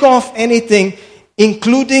shake off anything,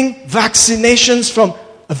 including vaccinations from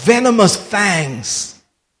venomous fangs.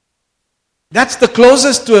 That's the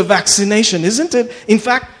closest to a vaccination, isn't it? In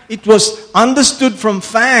fact, it was understood from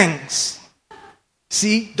fangs.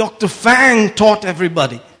 See, Dr. Fang taught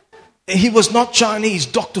everybody. He was not Chinese.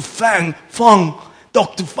 Dr.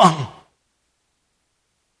 Dr. Fang.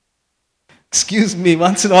 Excuse me,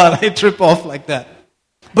 once in a while I trip off like that.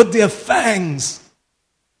 But their fangs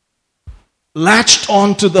latched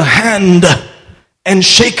onto the hand and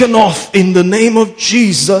shaken off in the name of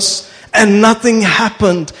Jesus, and nothing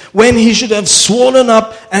happened. When he should have swollen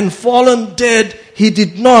up and fallen dead, he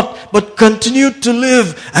did not, but continued to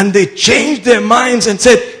live. And they changed their minds and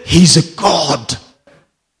said, He's a God.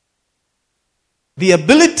 The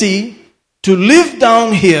ability to live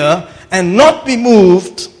down here and not be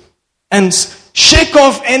moved and shake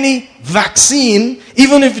off any vaccine,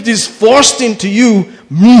 even if it is forced into you,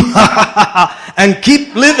 and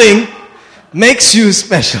keep living, makes you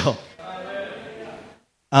special.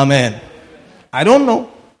 Amen. I don't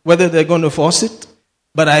know whether they're going to force it,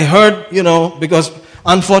 but I heard, because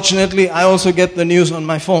unfortunately I also get the news on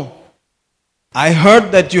my phone. I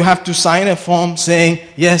heard that you have to sign a form saying,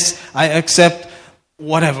 yes, I accept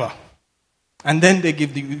whatever. And then they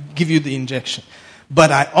give you the injection. But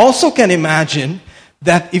I also can imagine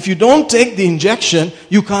that if you don't take the injection,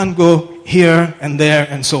 you can't go here and there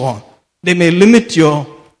and so on. They may limit your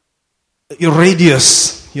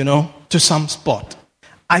radius, to some spot.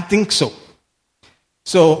 I think so.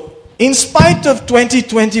 So, in spite of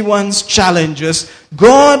 2021's challenges,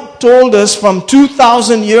 God told us from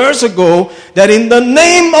 2,000 years ago that in the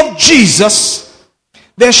name of Jesus,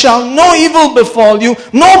 there shall no evil befall you,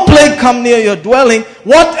 no plague come near your dwelling.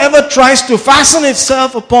 Whatever tries to fasten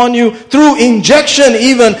itself upon you through injection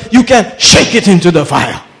even, you can shake it into the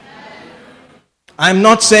fire. I'm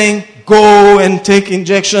not saying go and take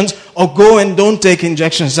injections or go and don't take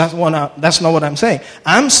injections. That's not what I'm saying.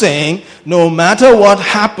 I'm saying no matter what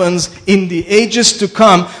happens in the ages to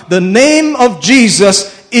come, the name of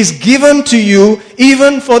Jesus is given to you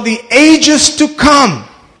even for the ages to come.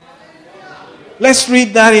 Let's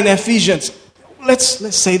read that in Ephesians.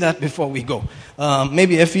 Let's say that before we go.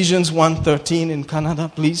 Maybe Ephesians 1:13 in Kannada,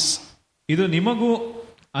 please. ಇದು ನಿಮಗೂ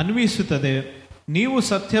ಅನ್ವಯಿಸುತ್ತದೆ. ನೀವು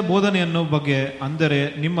ಸತ್ಯ ಬೋಧನೆಯನ್ನು ಬಗ್ಗೆ ಅಂದರೆ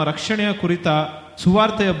ನಿಮ್ಮ ರಕ್ಷಣೆಯ ಕುರಿತ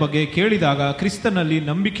ಸುವಾರ್ತೆಯ ಬಗ್ಗೆ ಕೇಳಿದಾಗ ಕ್ರಿಸ್ತನಲ್ಲಿ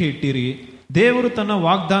ನಂಬಿಕೆ ಇಟ್ಟಿರಿ. ದೇವರು ತನ್ನ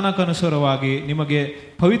ವಾಗ್ದಾನಕ್ಕನುಸಾರವಾಗಿ ನಿಮಗೆ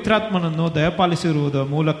ಪವಿತ್ರಾತ್ಮನನ್ನು ದಯಪಾಲಿಸಿರುವುದರ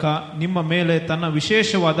ಮೂಲಕ ನಿಮ್ಮ ಮೇಲೆ ತನ್ನ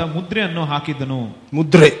ವಿಶೇಷವಾದ ಮುದ್ರೆಯನ್ನು ಹಾಕಿದನು.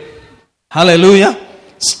 ಮುದ್ರೆ. Hallelujah.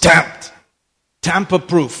 Stamped. Tamper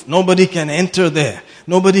proof. Nobody can enter there.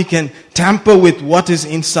 Nobody can tamper with what is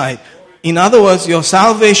inside. In other words, your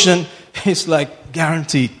salvation is like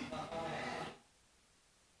guaranteed.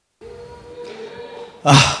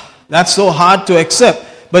 That's so hard to accept,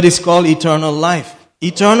 but it's called eternal life.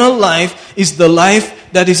 Eternal life is the life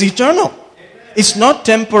that is eternal. It's not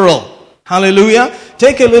temporal. Hallelujah.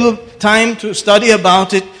 Take a little time to study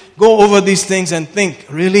about it. Go over these things and think,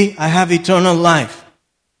 really, I have eternal life.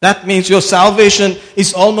 That means your salvation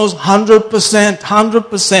is almost 100%,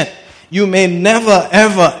 100%. You may never,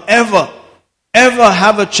 ever, ever, ever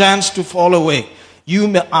have a chance to fall away. You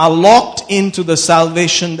are locked into the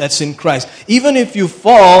salvation that's in Christ. Even if you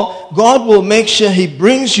fall, God will make sure He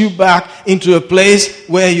brings you back into a place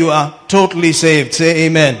where you are totally saved. Say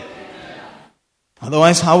amen.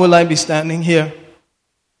 Otherwise, how will I be standing here?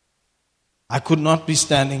 I could not be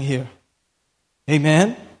standing here. Amen.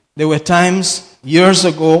 There were times, years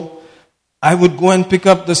ago, I would go and pick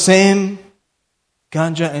up the same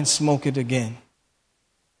ganja and smoke it again.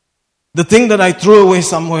 The thing that I threw away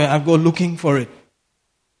somewhere, I go looking for it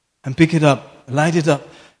and pick it up, light it up.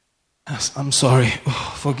 I'm sorry.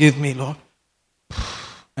 Oh, forgive me, Lord.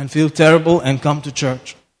 And feel terrible and come to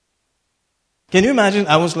church. Can you imagine?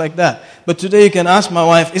 I was like that. But today you can ask my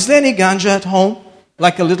wife, is there any ganja at home?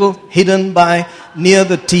 Like a little hidden by near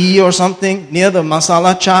the tea or something, near the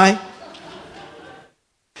masala chai?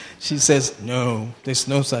 She says, no, there's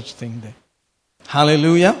no such thing there.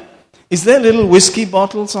 Hallelujah. Is there a little whiskey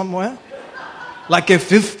bottle somewhere? Like a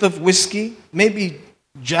fifth of whiskey? Maybe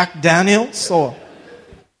Jack Daniels or...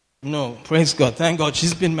 No, praise God. Thank God.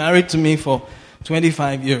 She's been married to me for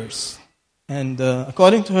 25 years. And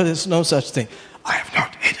according to her, there's no such thing. I have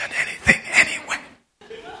not hidden anything anywhere.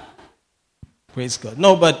 Praise God.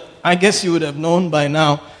 No, but I guess you would have known by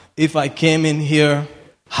now if I came in here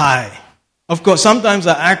high. Of course, sometimes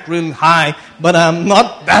I act real high, but I'm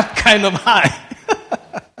not that kind of high.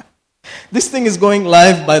 This thing is going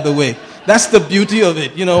live, by the way. That's the beauty of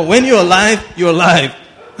it. You know, when you're alive, you're alive.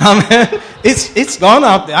 Amen. It's gone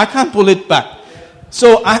out there. I can't pull it back.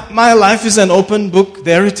 So my life is an open book.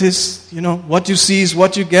 There it is. You know, what you see is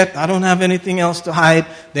what you get. I don't have anything else to hide.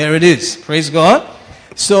 There it is. Praise God.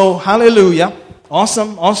 So, hallelujah.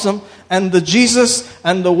 Awesome, awesome. And the Jesus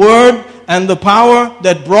and the Word and the power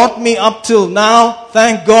that brought me up till now,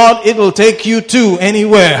 thank God, it'll take you too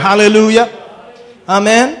anywhere. Hallelujah.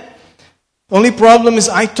 Amen. Only problem is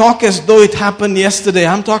I talk as though it happened yesterday.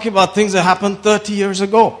 I'm talking about things that happened 30 years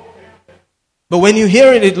ago. But when you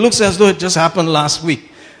hear it, it looks as though it just happened last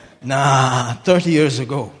week. Nah, 30 years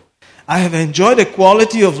ago. I have enjoyed a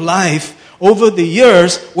quality of life over the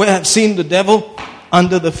years where I've seen the devil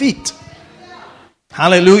under the feet.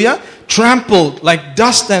 Hallelujah. Trampled like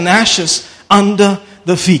dust and ashes under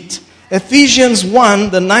the feet. Ephesians 1,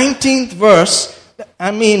 the 19th verse,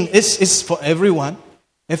 I mean, it's for everyone.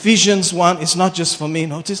 Ephesians 1, it's not just for me,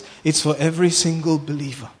 notice, it's for every single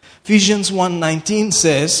believer. Ephesians 1:19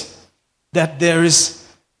 says that there is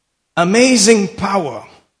amazing power,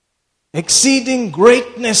 exceeding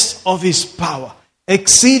greatness of His power,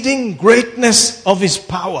 exceeding greatness of His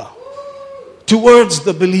power towards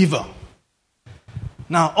the believer.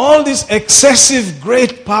 Now, all this excessive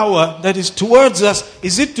great power that is towards us,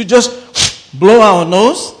 is it to just blow our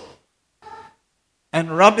nose and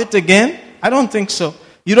rub it again? I don't think so.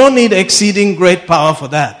 You don't need exceeding great power for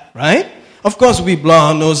that, right? Of course, we blow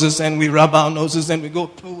our noses and we rub our noses and we go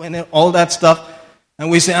poo and all that stuff.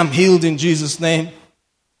 And we say, I'm healed in Jesus' name.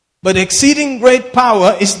 But exceeding great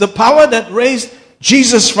power is the power that raised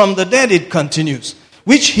Jesus from the dead, it continues.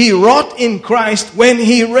 Which He wrought in Christ when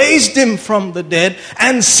He raised Him from the dead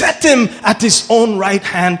and set Him at His own right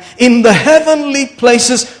hand in the heavenly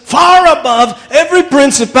places far above every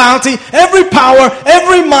principality, every power,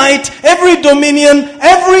 every might, every dominion,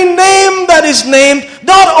 every name that is named,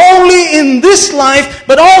 not only in this life,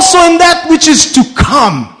 but also in that which is to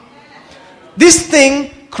come. This thing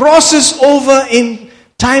crosses over in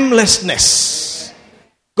timelessness.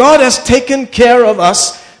 God has taken care of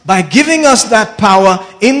us by giving us that power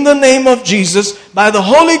in the name of Jesus, by the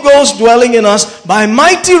Holy Ghost dwelling in us, by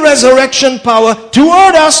mighty resurrection power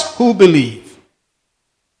toward us who believe.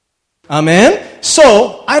 Amen.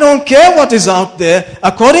 So, I don't care what is out there.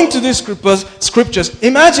 According to these scriptures,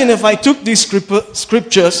 imagine if I took these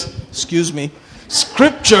scriptures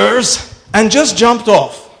and just jumped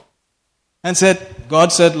off. and said,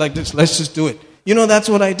 God said like this, let's just do it. You know, that's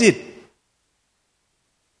what I did.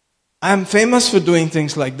 I am famous for doing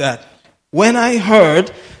things like that. When I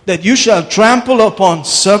heard that you shall trample upon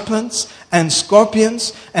serpents and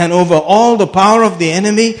scorpions and over all the power of the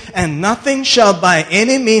enemy, and nothing shall by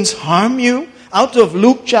any means harm you, out of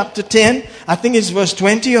Luke chapter 10, I think it's verse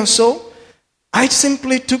 20 or so, I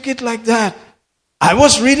simply took it like that. I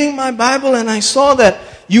was reading my Bible and I saw that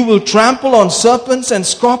you will trample on serpents and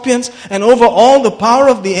scorpions and over all the power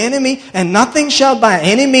of the enemy, and nothing shall by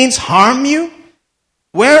any means harm you.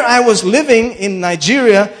 Where I was living in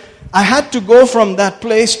Nigeria, I had to go from that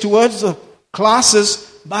place towards the classes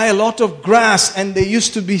by a lot of grass, and there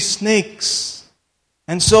used to be snakes.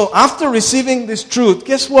 And so after receiving this truth,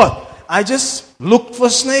 guess what? I just looked for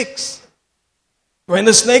snakes. When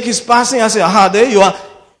the snake is passing, I say, aha, there you are.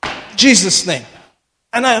 Jesus' name.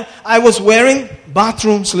 And I was wearing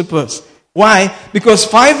bathroom slippers. Why? Because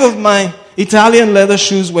 5 of my Italian leather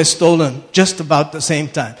shoes were stolen just about the same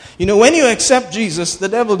time. You know, when you accept Jesus, the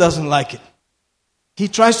devil doesn't like it. He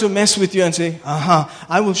tries to mess with you and say,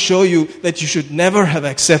 I will show you that you should never have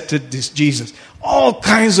accepted this Jesus. All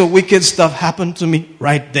kinds of wicked stuff happened to me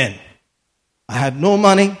right then. I had no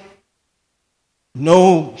money,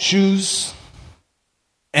 no shoes,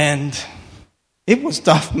 and it was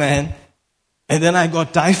tough, man. And then I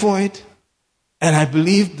got typhoid, and I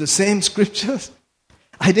believed the same scriptures.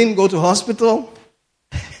 I didn't go to hospital.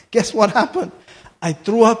 Guess what happened? I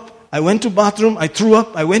threw up. I went to bathroom. I threw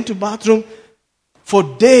up. I went to bathroom for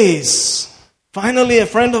days. Finally, a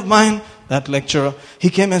friend of mine, that lecturer, he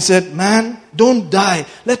came and said, man, don't die.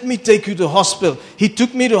 Let me take you to hospital. He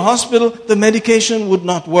took me to hospital. The medication would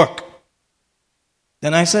not work.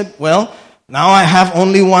 Then I said, well, now I have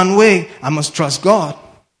only one way. I must trust God.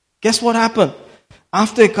 Guess what happened?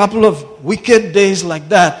 After a couple of wicked days like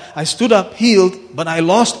that, I stood up healed, but I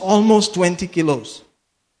lost almost 20 kilos.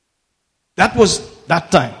 That was that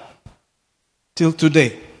time. Till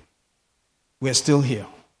today. We're still here.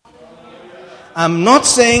 I'm not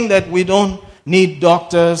saying that we don't need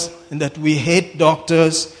doctors and that we hate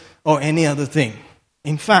doctors or any other thing.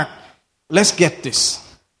 In fact, let's get this.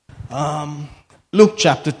 Luke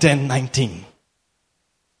chapter 10:19.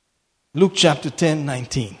 Luke chapter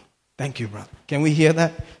 10:19. Thank you, brother. Can we hear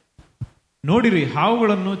that? ನೋಡಿರಿ,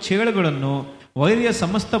 ಹಾವುಗಳನ್ನು ಚೇಳುಗಳನ್ನು ವೈರಿಯ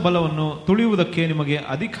ಸಮಸ್ತ ಬಲವನ್ನು ತುಳಿಯುವುದಕ್ಕೆ ನಿಮಗೆ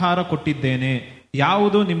ಅಧಿಕಾರ ಕೊಟ್ಟಿದ್ದೇನೆ,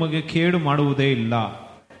 ಯಾವುದೂ ನಿಮಗೆ ಕೇಡು ಮಾಡುವುದೇ ಇಲ್ಲ.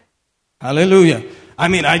 Hallelujah. I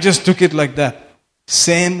mean, I just took it like that.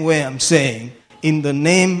 Same way I'm saying, in the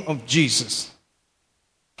name of Jesus.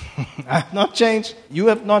 I have not changed. You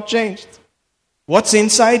have not changed. What's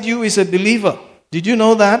inside you is a believer. Did you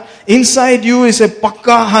know that? Inside you is a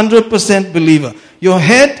pakka 100% believer. Your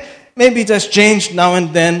head, maybe it has changed now and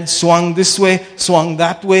then, swung this way, swung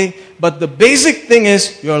that way. But the basic thing is,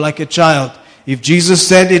 you're like a child. If Jesus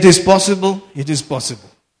said it is possible, it is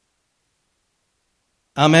possible.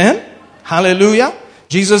 Amen? Hallelujah.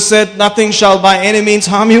 Jesus said, nothing shall by any means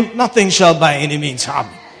harm you. Nothing shall by any means harm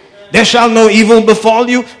you. There shall no evil befall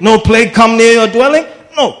you. No plague come near your dwelling.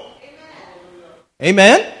 No.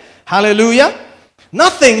 Amen? Hallelujah.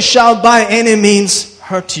 Nothing shall by any means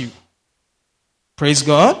hurt you. Praise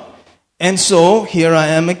God. And so, here I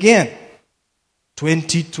am again.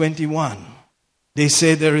 2021. They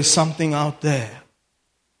say there is something out there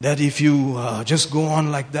that if you just go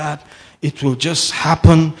on like that, it will just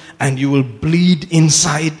happen and you will bleed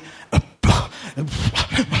inside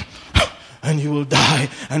and you will die,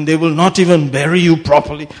 and they will not even bury you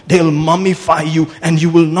properly. They'll mummify you and you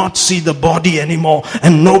will not see the body anymore,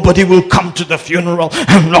 and nobody will come to the funeral.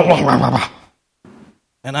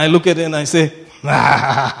 And I look at it and I say,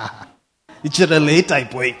 it's a late I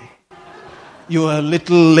pray. You are a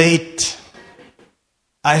little late.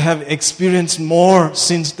 I have experienced more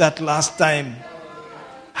since that last time.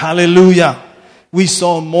 Hallelujah. We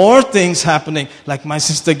saw more things happening, like my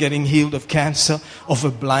sister getting healed of cancer, of a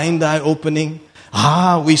blind eye opening.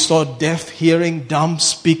 We saw deaf hearing, dumb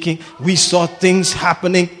speaking. We saw things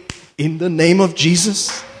happening in the name of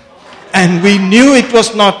Jesus. And we knew it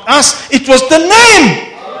was not us, it was the name.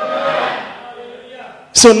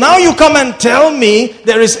 So now you come and tell me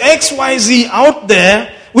there is XYZ out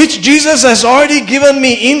there which Jesus has already given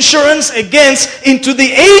me insurance against into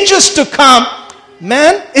the ages to come.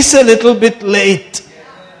 Man, it's a little bit late.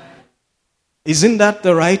 Isn't that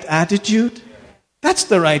the right attitude? That's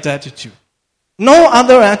the right attitude. No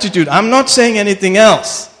other attitude. I'm not saying anything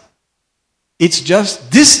else. It's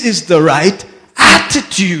just, this is the right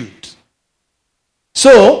attitude.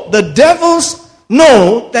 So, the devils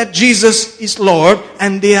know that Jesus is Lord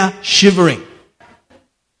and they are shivering.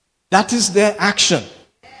 That is their action.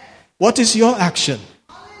 What is your action?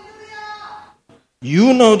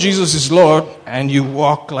 You know Jesus is Lord and you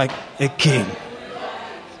walk like a king.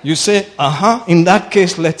 You say, in that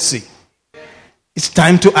case, let's see. It's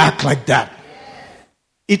time to act like that.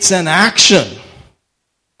 It's an action.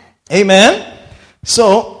 Amen?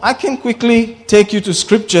 So, I can quickly take you to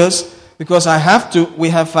scriptures because we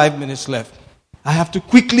have 5 minutes left. I have to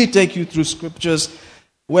quickly take you through scriptures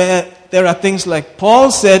where there are things like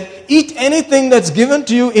Paul said, eat anything that's given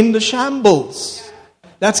to you in the shambles.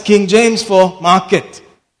 That's King James for market.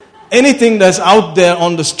 Anything that's out there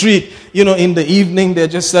on the street, in the evening they're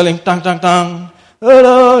just selling tang tang tang.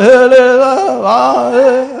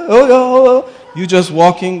 You just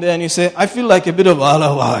walking there and you say, I feel like a bit of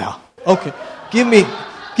alabaya. Okay, give me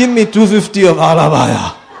 250 of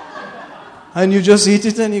alabaya. And you just eat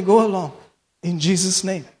it and you go along. In Jesus'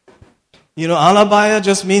 name. Alabaya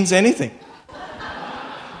just means anything.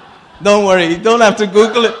 Don't worry, you don't have to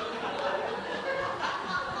Google it.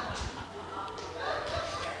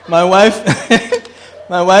 My wife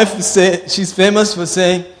she's famous for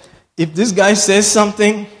saying, if this guy says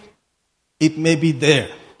something, it may be there.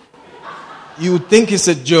 You would think it's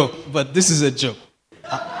a joke, but this is a joke.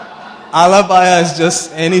 Alabaya is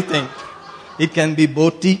just anything. It can be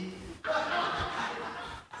boti,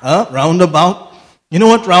 roundabout. You know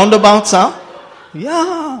what roundabouts are?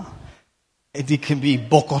 Yeah. It can be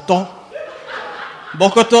bokoto.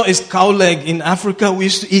 Bokoto is cow leg. In Africa, we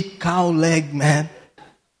used to eat cow leg, man.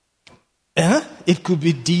 It could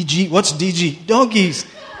be DG. What's DG? Doggies.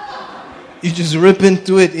 You just rip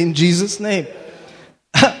into it in Jesus' name.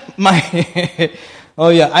 I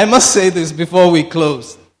must say this before we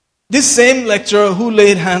close. This same lecturer who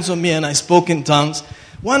laid hands on me and I spoke in tongues,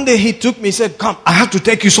 one day he took me, he said, come, I have to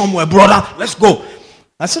take you somewhere, brother. Let's go.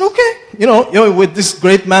 I said, okay. You're with this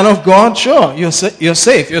great man of God. Sure, you're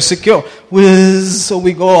safe, you're secure. So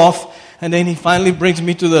we go off, and then he finally brings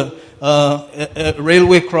me to the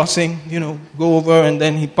railway crossing, go over, and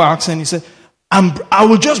then he parks, and he said, I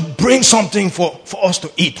will just bring something for us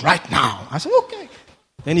to eat right now. I said, okay.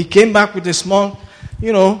 Then he came back with a small,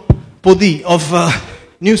 podi of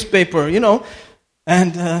newspaper,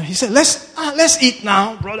 and he said, let's eat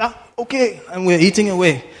now, brother. Okay, and we're eating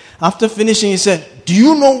away. After finishing, he said, do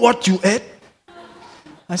you know what you ate?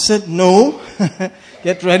 I said, no.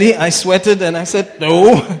 Get ready. I sweated and I said,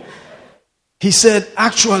 no. He said,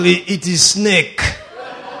 actually, it is snake.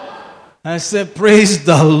 I said, praise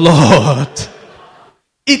the Lord.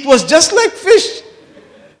 It was just like fish.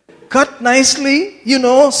 Cut nicely,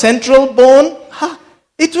 central bone.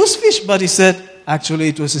 It was fish, but he said, actually,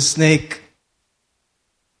 it was a snake.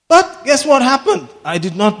 But guess what happened? I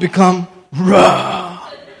did not become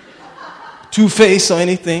two-faced or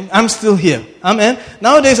anything. I'm still here. Amen.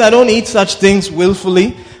 Nowadays, I don't eat such things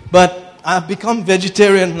willfully, but I've become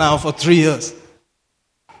vegetarian now for 3 years.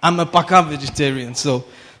 I'm a paka vegetarian, so,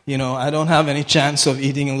 I don't have any chance of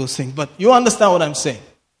eating all those things. But you understand what I'm saying.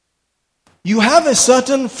 You have a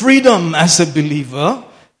certain freedom as a believer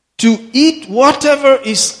to eat whatever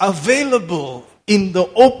is available in the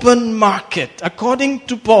open market, according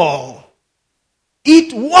to Paul.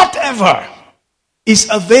 Eat whatever is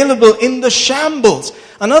available in the shambles.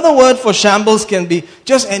 Another word for shambles can be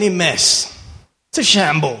just any mess. It's a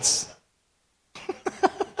shambles.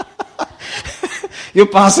 You're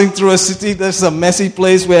passing through a city, there's a messy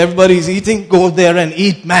place where everybody's eating, go there and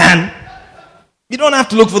eat, man. You don't have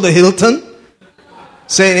to look for the Hilton.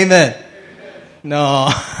 Say amen. No.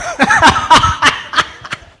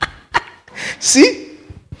 See?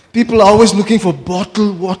 People are always looking for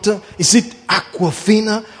bottled water. Is it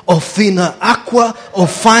Aquafina or Fina Aqua or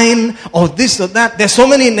Fine or this or that? There's so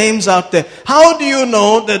many names out there. How do you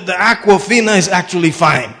know that the Aquafina is actually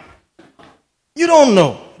fine? You don't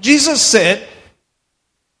know. Jesus said,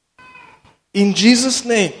 in Jesus'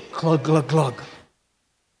 name, glug, glug, glug.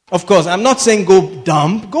 Of course, I'm not saying go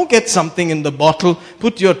dump. Go get something in the bottle.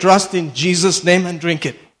 Put your trust in Jesus' name and drink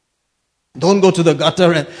it. Don't go to the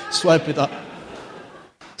gutter and swipe it up.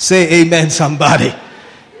 Say amen, somebody.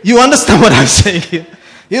 You understand what I'm saying here?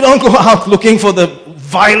 You don't go out looking for the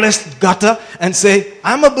vilest gutter and say,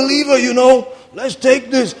 I'm a believer, let's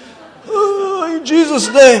take this. In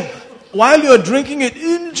Jesus' name. While you're drinking it,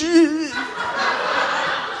 in Jesus.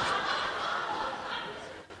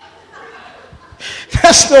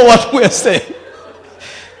 That's not what we're saying.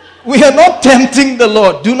 We are not tempting the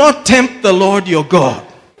Lord. Do not tempt the Lord your God.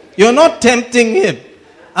 You're not tempting Him.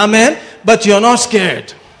 Amen? But you're not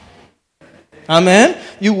scared. Amen?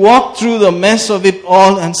 You walk through the mess of it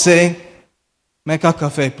all and say, Mecca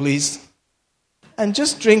Cafe, please. And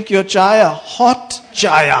just drink your chaya, hot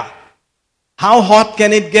chaya. How hot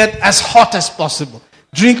can it get? As hot as possible.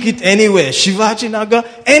 Drink it anywhere. Shivaji Nagar,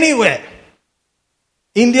 anywhere.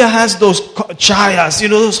 India has those chayas,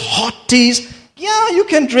 those hot teas. Yeah, you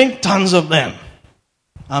can drink tons of them.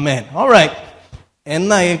 Amen. All right. I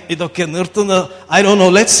don't know.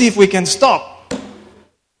 Let's see if we can stop.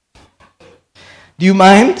 Do you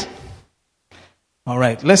mind? All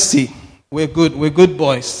right. Let's see. We're good. We're good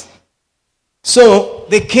boys. So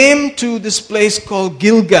they came to this place called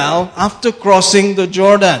Gilgal after crossing the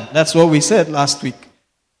Jordan. That's what we said last week.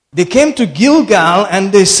 They came to Gilgal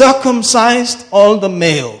and they circumcised all the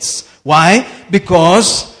males. Why?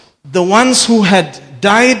 Because the ones who had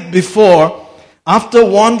died before, after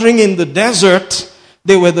wandering in the desert,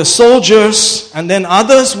 they were the soldiers, and then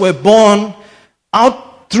others were born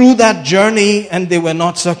out through that journey and they were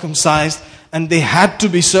not circumcised, and they had to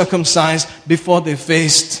be circumcised before they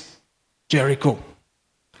faced Jericho.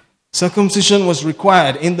 Circumcision was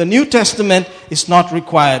required. In the New Testament, it's not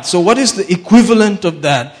required. So what is the equivalent of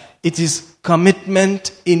that? It is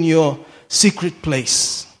commitment in your secret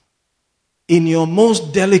place. In your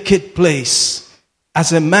most delicate place.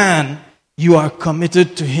 As a man, you are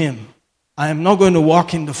committed to Him. I am not going to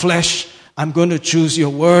walk in the flesh. I'm going to choose your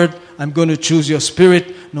word. I'm going to choose your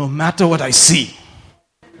spirit, no matter what I see.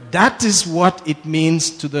 That is what it means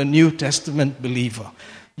to the New Testament believer.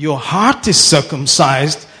 Your heart is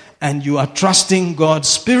circumcised and you are trusting God's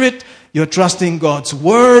Spirit, you're trusting God's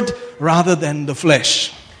Word rather than the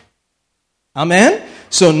flesh. Amen?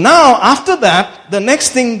 So now, after that, the next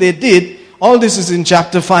thing they did, all this is in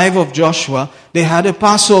chapter 5 of Joshua, they had a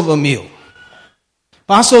Passover meal.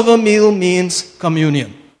 Passover meal means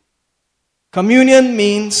communion. Communion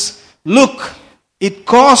means, look, it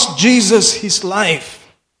cost Jesus His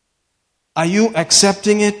life. Are you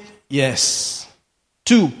accepting it? Yes.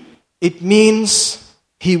 2, it means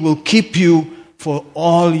He will keep you for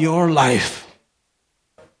all your life.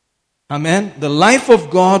 Amen. The life of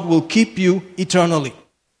God will keep you eternally.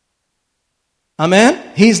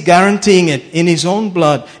 Amen. He's guaranteeing it in His own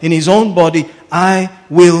blood, in His own body. I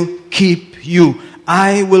will keep you.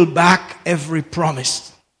 I will back every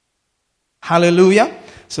promise. Hallelujah.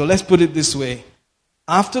 So let's put it this way.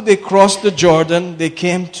 After they crossed the Jordan, they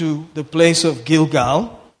came to the place of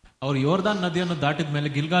Gilgal. In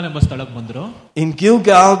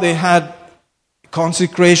Gilgal, they had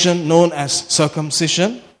consecration known as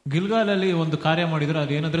circumcision.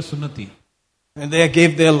 And they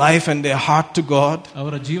gave their life and their heart to God.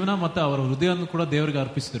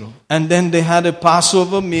 And then they had a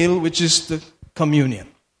Passover meal, which is the communion.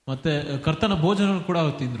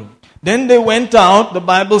 Then they went out, the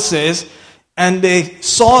Bible says, and they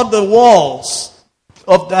saw the walls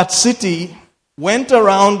of that city, went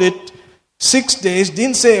around it 6 days,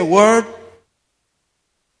 didn't say a word,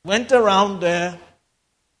 went around there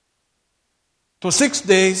for 6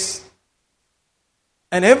 days,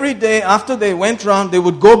 and every day after they went around, they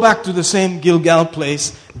would go back to the same Gilgal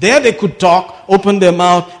place. There they could talk, open their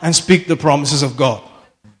mouth, and speak the promises of God.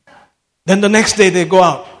 Then the next day they go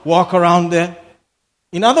out, walk around there.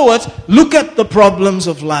 In other words, look at the problems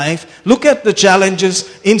of life. Look at the challenges,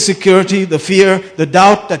 insecurity, the fear, the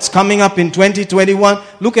doubt that's coming up in 2021.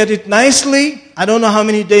 Look at it nicely. I don't know how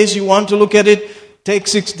many days you want to look at it. Take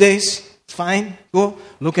 6 days. Fine. Go.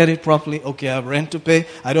 Look at it properly. Okay, I have rent to pay.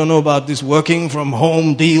 I don't know about this working from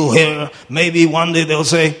home deal here. Maybe one day they'll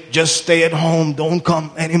say, just stay at home. Don't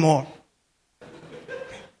come anymore.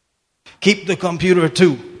 Keep the computer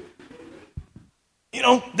too.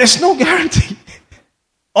 There's no guarantee.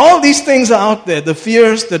 All these things are out there. The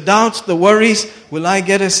fears, the doubts, the worries. Will I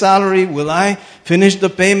get a salary? Will I finish the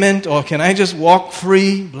payment? Or can I just walk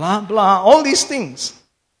free? Blah, blah. All these things.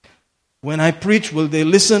 When I preach, will they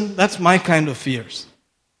listen? That's my kind of fears.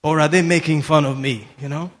 Or are they making fun of me?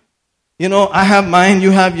 I have mine,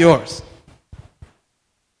 you have yours.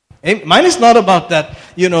 Mine is not about that,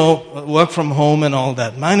 work from home and all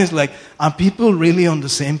that. Mine is like, are people really on the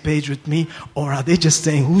same page with me? Or are they just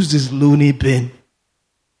saying, who's this loony bin?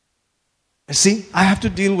 See, I have to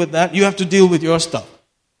deal with that. You have to deal with your stuff.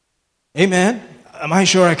 Amen. Am I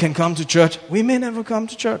sure I can come to church? We may never come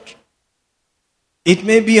to church. It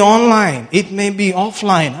may be online. It may be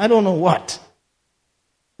offline. I don't know what.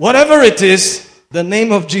 Whatever it is, the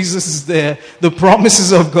name of Jesus is there. The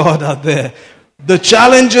promises of God are there. The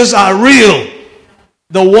challenges are real.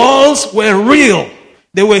 The walls were real.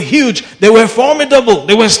 They were huge. They were formidable.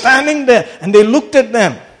 They were standing there and they looked at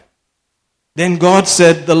them. Then God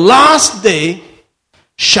said, the last day,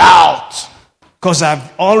 shout, because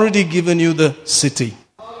I've already given you the city.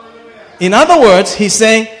 In other words, He's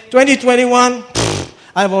saying, 2021,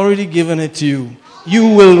 I've already given it to you. You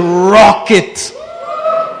will rock it.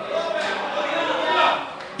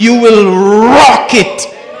 You will rock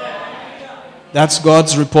it. That's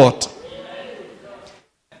God's report.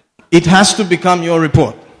 it has to become your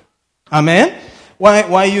report. Amen? Why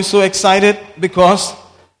are you so excited? Because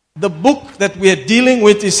the book that we are dealing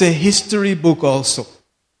with is a history book also.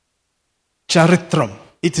 Charitram.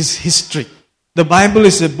 It is history. The Bible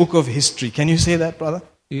is a book of history. Can you say that, brother?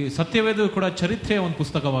 ಈ ಸತ್ಯವೇದವು ಕೂಡ ಚರಿತ್ರೆಯ ಒಂದು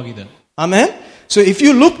ಪುಸ್ತಕವಾಗಿದೆ. Amen? So if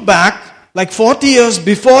you look back, like 40 years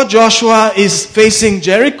before Joshua is facing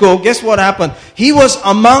Jericho, guess what happened? He was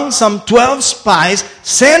among some 12 spies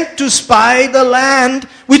sent to spy the land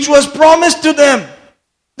which was promised to them.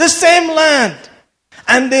 The same land.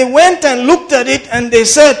 And they went and looked at it and they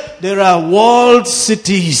said, there are walled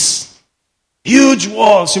cities. Huge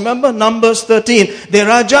walls. Remember Numbers 13? There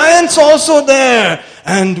are giants also there.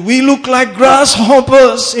 And we look like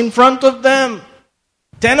grasshoppers in front of them.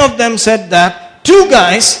 10 of them said that. 2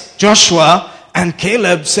 guys, Joshua and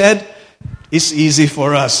Caleb, said, it's easy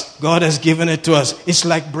for us. God has given it to us. It's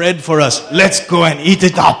like bread for us. Let's go and eat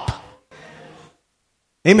it up.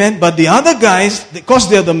 Amen. But the other guys, because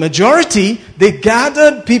they're the majority, they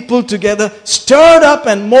gathered people together, stirred up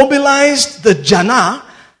and mobilized the Jana,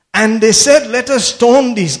 and they said, let us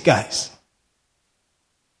stone these guys.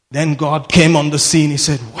 Then God came on the scene. He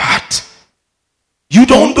said, what? You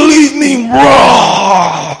don't believe me?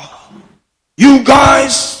 Raw! You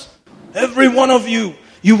guys, every one of you,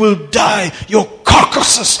 you will die. Your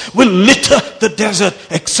carcasses will litter the desert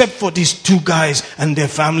except for these 2 guys and their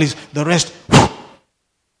families. The rest, whew.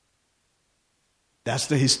 That's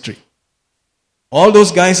the history. All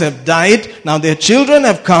those guys have died. Now their children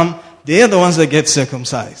have come. They are the ones that get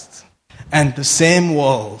circumcised. And the same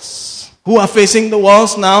walls. Who are facing the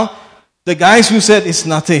walls now? The guys who said it's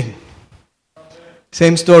nothing.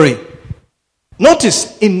 Same story.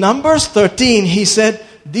 Notice, in Numbers 13, he said,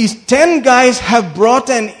 these 10 guys have brought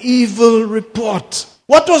an evil report.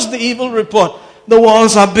 What was the evil report? The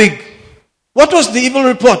walls are big. What was the evil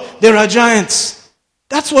report? There are giants.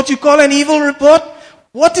 That's what you call an evil report?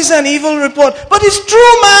 What is an evil report? But it's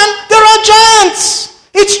true, man. There are giants.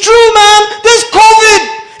 It's true, man. There's COVID.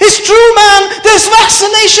 It's true, man. There's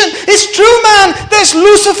vaccination. It's true, man. There's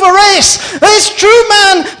luciferase. It's true,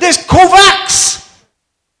 man. There's Covax.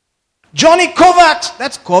 Johnny Kovacs.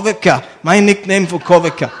 That's Kovaca. My nickname for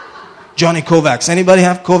Kovaca. Johnny Kovacs. Anybody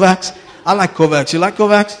have Kovacs? I like Kovacs. You like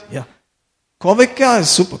Kovacs? Yeah. Kovaca is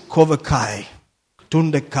super. Kovakai.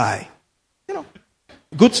 Tundekai. You know,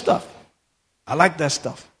 good stuff. I like that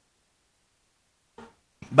stuff.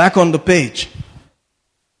 Back on the page.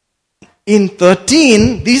 In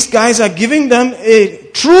 13, these guys are giving them a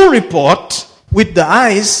true report with the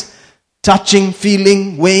eyes, touching,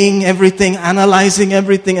 feeling, weighing everything, analyzing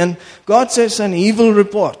everything. And God says an evil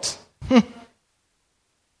report.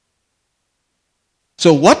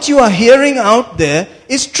 So what you are hearing out there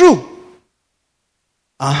is true.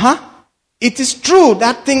 It is true.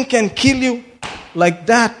 That thing can kill you like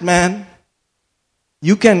that, man.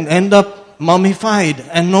 You can end up mummified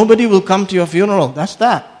and nobody will come to your funeral. That's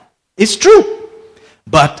that. It's true.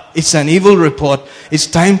 But it's an evil report. It's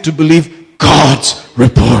time to believe God's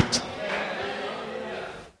report.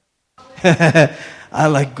 I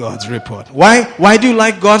like God's report. Why do you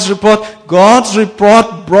like God's report? God's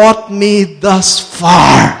report brought me thus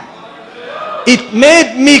far. It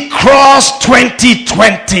made me cross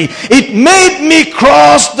 2020. It made me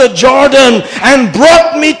cross the Jordan and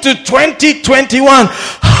brought me to 2021.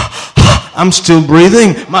 I'm still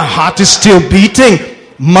breathing. My heart is still beating.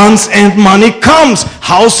 Month's end money comes.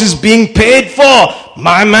 House is being paid for.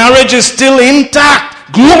 My marriage is still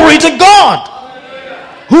intact. Glory to God.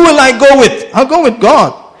 Who will I go with? I'll go with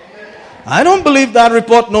God. I don't believe that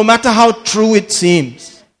report, no matter how true it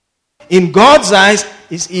seems. In God's eyes,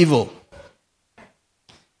 it's evil.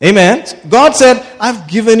 Amen. God said, I've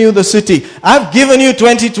given you the city. I've given you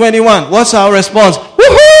 2021. What's our response?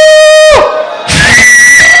 Woohoo!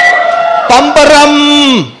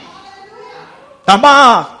 Pambaram!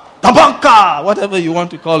 Tabaka! Whatever you want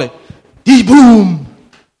to call it. Boom!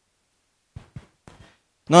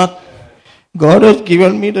 Not, God has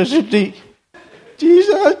given me the city.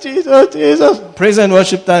 Jesus, Jesus, Jesus. Praise and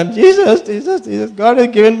worship time. Jesus, Jesus, Jesus. God has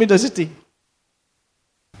given me the city.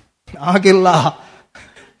 Agillah.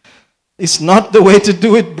 It's not the way to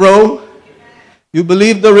do it, bro. You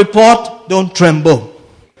believe the report, don't tremble.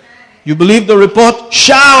 You believe the report,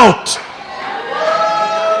 shout.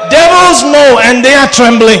 Devils know and they are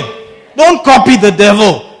trembling. Don't copy the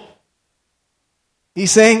devil.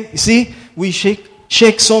 He's saying, you see, we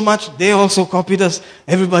shake so much, they also copied us.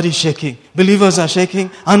 Everybody's shaking. Believers are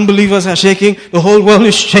shaking. Unbelievers are shaking. The whole world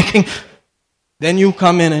is shaking. Then you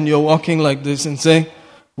come in and you're walking like this and say,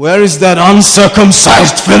 where is that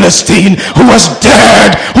uncircumcised Philistine who has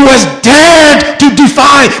dared to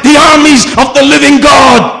defy the armies of the living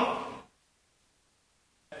God?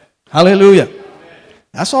 Hallelujah.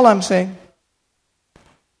 That's all I'm saying.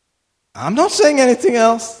 I'm not saying anything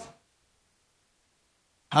else.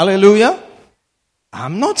 Hallelujah.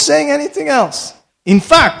 I'm not saying anything else. In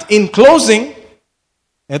fact, in closing,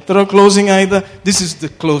 this is the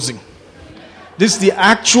closing. This is the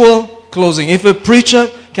actual closing. If a preacher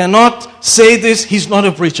cannot say this, he's not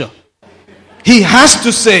a preacher. He has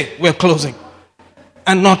to say, we're closing,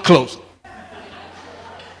 and not close.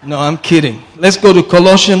 No, I'm kidding. Let's go to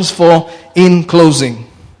Colossians 4 in closing.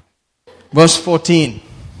 Verse 14.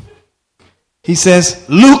 He says,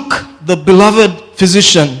 Luke, the beloved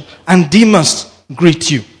physician, and Demas greet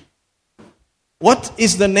you. What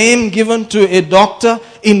is the name given to a doctor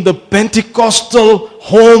in the Pentecostal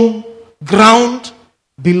home ground?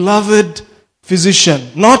 Beloved physician.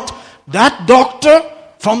 Not that doctor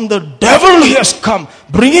from the devil he has come,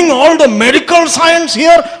 bringing all the medical science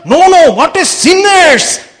here. No, what is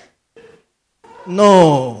sinners?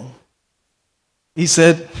 No. He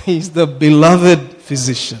said he's the beloved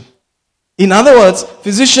physician. In other words,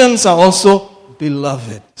 physicians are also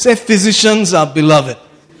beloved. Say, physicians are beloved.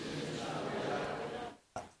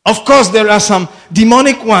 Of course, there are some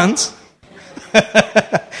demonic ones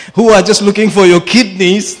who are just looking for your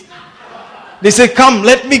kidneys. They say, come,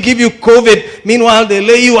 let me give you COVID. Meanwhile, they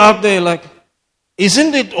lay you out there like,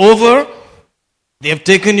 isn't it over? They have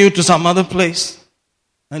taken you to some other place.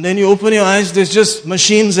 And then you open your eyes, there's just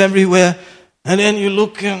machines everywhere. And then you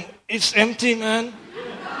look and it's empty, man.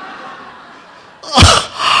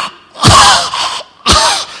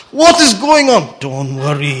 What is going on? Don't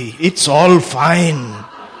worry, it's all fine.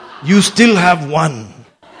 You still have one.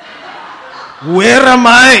 Where am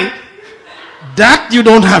I? That you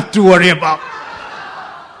don't have to worry about.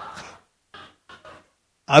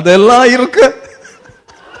 Adella irukku.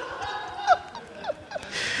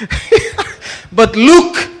 But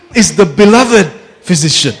Luke is the beloved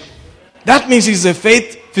physician. That means he's a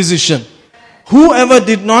faith physician. Whoever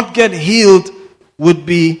did not get healed would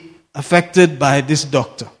be affected by this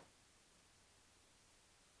doctor.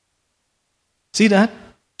 See that?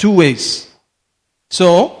 2 ways.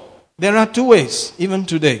 So, there are 2 ways, even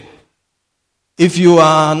today. If you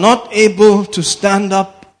are not able to stand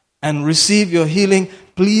up and receive your healing,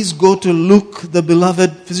 please go to Luke, the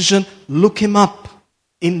beloved physician. Look him up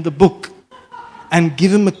in the book and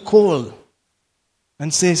give him a call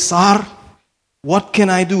and say, Sir, what can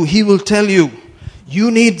I do? He will tell you, you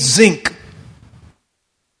need zinc.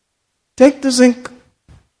 Take the zinc.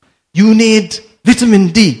 You need vitamin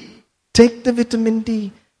D. Take the vitamin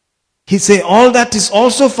D. He say, all that is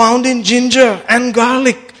also found in ginger and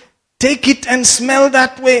garlic. Take it and smell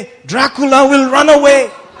that way. Dracula will run away.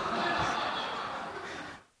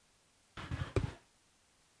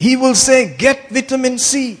 He will say, get vitamin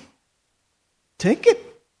C. Take it.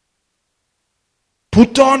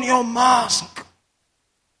 Put on your mask.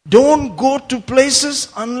 Don't go to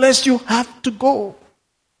places unless you have to go.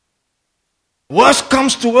 Worst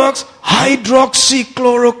comes to worst,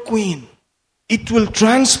 hydroxychloroquine. It will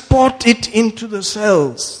transport it into the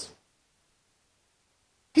cells.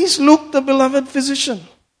 He's Luke, the beloved physician.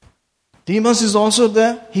 Demas is also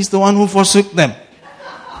there. He's the one who forsook them.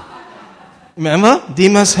 Remember?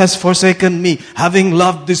 Demas has forsaken me, having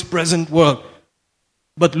loved this present world.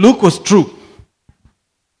 But Luke was true.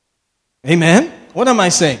 Amen? What am I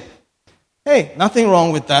saying? Hey, nothing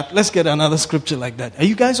wrong with that. Let's get another scripture like that. Are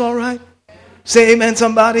you guys all right? Say amen,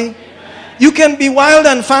 somebody. Amen. You can be wild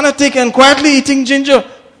and fanatic and quietly eating ginger.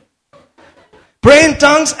 Pray in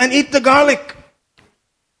tongues and eat the garlic.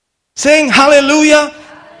 Saying hallelujah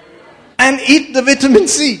and eat the vitamin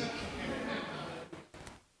C.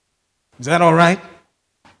 Is that all right?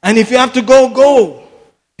 And if you have to go, go.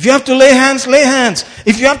 If you have to lay hands, lay hands.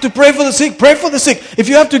 If you have to pray for the sick, pray for the sick. If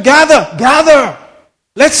you have to gather, gather.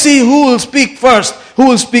 Let's see who will speak first, who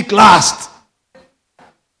will speak last.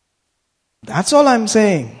 That's all I'm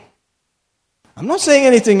saying. I'm not saying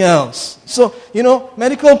anything else. So,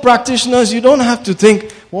 medical practitioners, you don't have to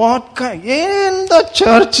think, what kind, in the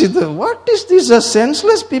church, what is this,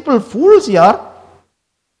 senseless people, fools, yaar?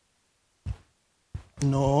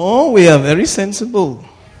 No, we are very sensible.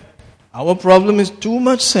 Our problem is too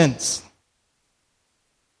much sense.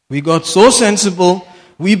 We got so sensible,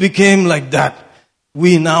 we became like that.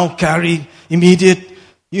 We now carry immediate,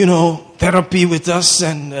 therapy with us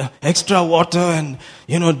and extra water and,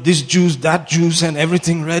 this juice, that juice and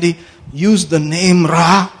everything ready. Use the name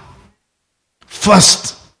Ra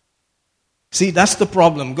first. See, that's the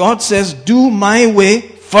problem. God says, do my way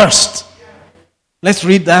first. Let's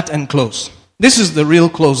read that and close. This is the real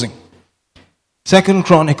closing. 2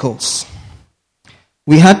 Chronicles.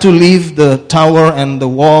 We had to leave the tower and the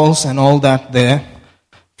walls and all that there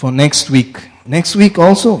for next week. Next week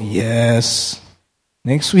also? Yes.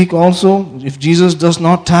 Next week also, if Jesus does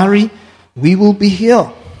not tarry, we will be here.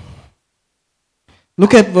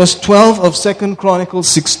 Look at verse 12 of 2 Chronicles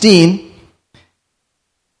 16.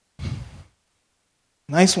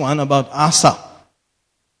 Nice one about Asa.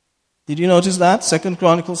 Did you notice that? 2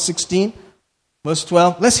 Chronicles 16, verse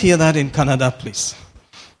 12. Let's hear that in Kannada, please.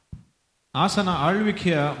 ಆಸನ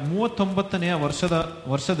ಆಳ್ವಿಕೆಯ 39ನೆಯ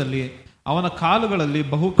ವರ್ಷದಲ್ಲಿ ಅವನ ಕಾಲುಗಳಲ್ಲಿ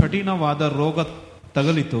ಬಹು ಕಠಿಣವಾದ ರೋಗ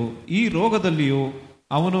ತಗಲಿತು. ಈ ರೋಗದಲ್ಲಿಯೂ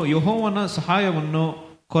ಅವನು ಯೆಹೋವನ ಸಹಾಯವನ್ನು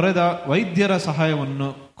ಕೊರೆದ ವೈದ್ಯರ ಸಹಾಯವನ್ನು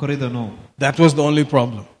ಕೊರೆದನು. That was the only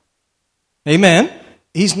problem. Amen.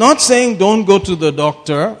 He's not saying don't go to the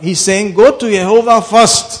doctor. He's saying go to Jehovah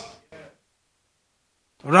first.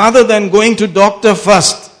 Rather than going to doctor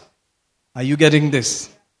first. Are you getting this?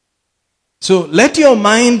 So let your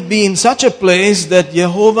mind be in such a place that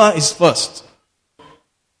Jehovah is first.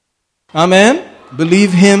 Amen.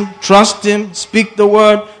 Believe Him, trust Him, speak the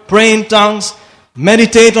word, pray in tongues,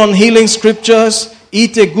 meditate on healing scriptures,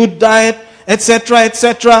 eat a good diet, etc.,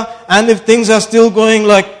 etc. And if things are still going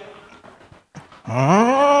like,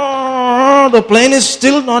 the plane is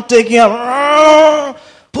still not taking up,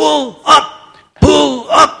 pull up,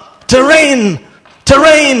 terrain,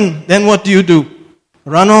 then what do?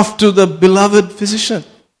 Run off to the beloved physician.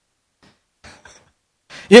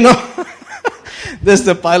 You know, there's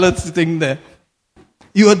the pilot sitting there.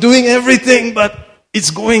 You are doing everything, but it's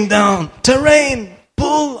going down. Terrain,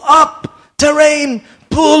 pull up. Terrain,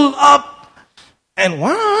 pull up. And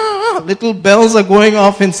wow, little bells are going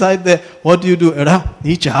off inside there. What do?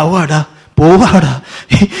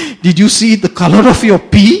 Did you see the color of your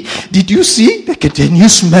pee? Did you see? Can you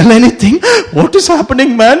smell anything? What is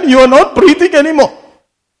happening, man? You are not breathing anymore.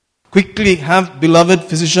 Quickly have beloved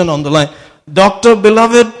physician on the line. Doctor,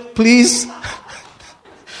 beloved, please.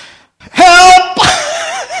 Help!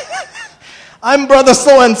 I'm brother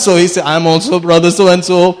so-and-so. He said, I'm also brother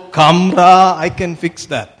so-and-so. Kamra, I can fix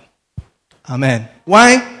that. Amen. Why?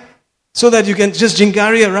 So that you can just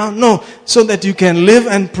jingari around? No. So that you can live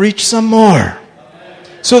and preach some more.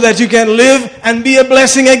 So that you can live and be a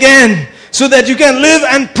blessing again. So that you can live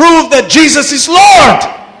and prove that Jesus is Lord.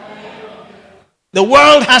 The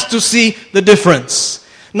world has to see the difference.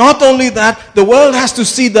 Not only that, the world has to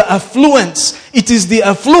see the affluence. It is the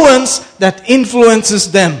affluence that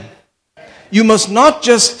influences them. You must not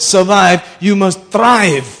just survive, you must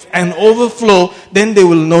thrive and overflow, then they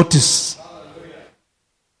will notice.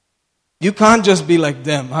 You can't just be like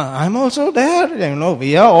them. I'm also there,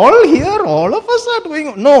 we are all here, all of us are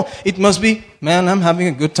doing. No, it must be, man, I'm having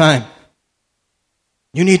a good time.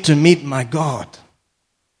 You need to meet my God.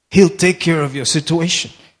 He'll take care of your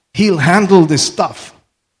situation. He'll handle this stuff.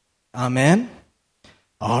 Amen.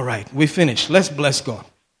 All right, we finished. Let's bless God.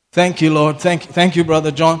 Thank you, Lord. Thank you,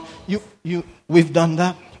 Brother John. We've done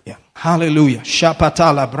that. Yeah. Hallelujah.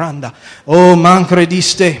 Shapatala branda. Oh,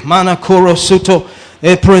 mancrediste, manakoro suto,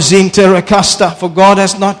 e presinte recasta. For God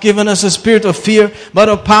has not given us a spirit of fear, but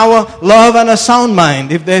of power, love, and a sound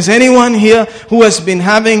mind. If there's anyone here who has been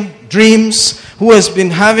having dreams, who has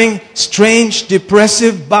been having strange,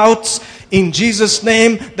 depressive bouts, in Jesus'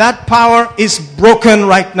 name, that power is broken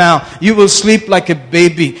right now. You will sleep like a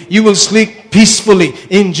baby. You will sleep peacefully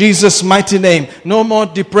in Jesus' mighty name. No more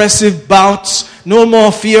depressive bouts. No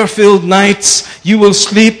more fear-filled nights. You will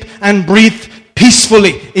sleep and breathe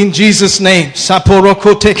peacefully in Jesus' name.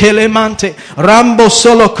 Saporoko tekele mante. Rambo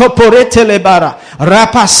solo koporete lebara.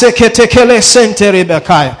 Rapa seke tekele sentere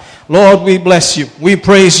bakaya. Lord, we bless you. We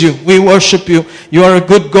praise you. We worship you. You are a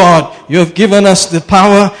good God. You have given us the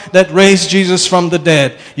power that raised Jesus from the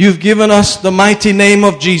dead. You've given us the mighty name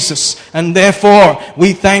of Jesus. And therefore,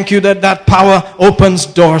 we thank you that power opens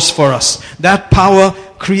doors for us. That power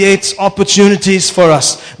creates opportunities for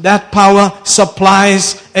us. That power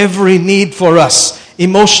supplies every need for us.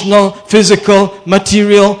 Emotional, physical,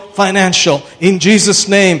 material, financial. In Jesus'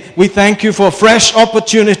 name, we thank you for fresh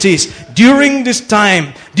opportunities. During this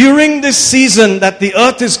time, during this season that the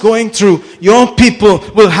earth is going through, your people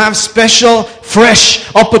will have special,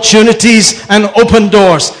 fresh opportunities and open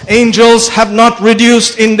doors. Angels have not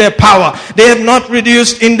reduced in their power. They have not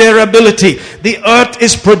reduced in their ability. The earth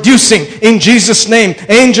is producing in Jesus' name.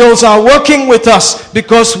 Angels are working with us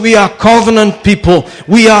because we are covenant people.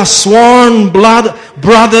 We are sworn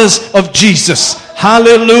brothers of Jesus.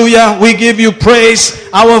 Hallelujah. We give you praise.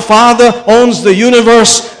 Our Father owns the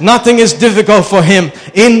universe. Nothing is difficult for Him.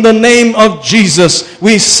 In the name of Jesus,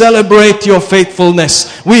 we celebrate your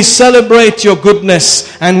faithfulness. We celebrate your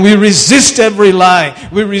goodness. And we resist every lie.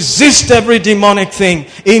 We resist every demonic thing.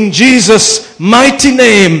 In Jesus' mighty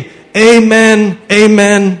name, amen,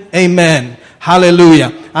 amen, amen.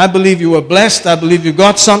 Hallelujah. I believe you were blessed. I believe you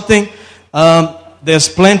got something. There's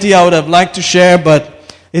plenty I would have liked to share,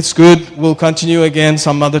 but it's good. We'll continue again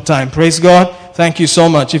some other time. Praise God. Thank you so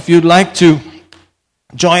much. If you'd like to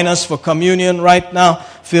join us for communion right now,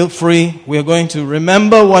 feel free. We're going to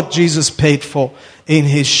remember what Jesus paid for in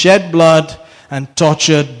His shed blood and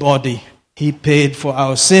tortured body. He paid for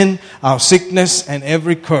our sin, our sickness, and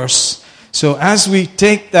every curse. So as we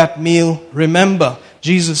take that meal, remember,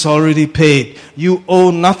 Jesus already paid. You owe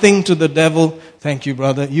nothing to the devil. Thank you,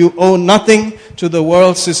 brother. You owe nothing to the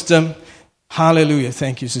world system. Hallelujah.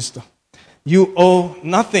 Thank you, sister. You owe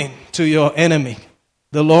nothing to your enemy.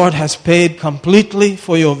 The Lord has paid completely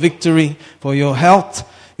for your victory, for your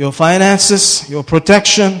health, your finances, your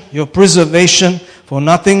protection, your preservation, for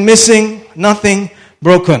nothing missing, nothing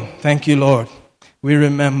broken. Thank you, Lord. We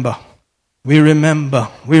remember. We remember.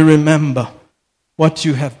 We remember what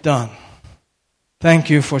you have done.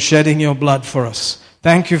 Thank you for shedding your blood for us.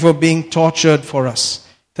 Thank you for being tortured for us.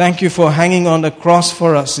 Thank you for hanging on the cross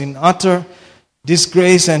for us in utter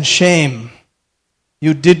disgrace and shame.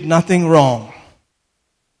 You did nothing wrong.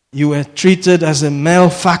 You were treated as a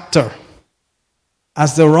malefactor,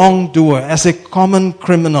 as the wrongdoer, as a common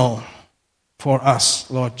criminal for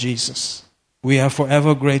us, Lord Jesus. We are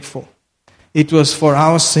forever grateful. It was for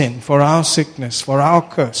our sin, for our sickness, for our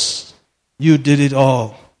curse. You did it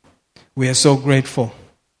all. We are so grateful.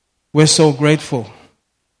 We're so grateful.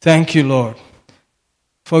 Thank you, Lord.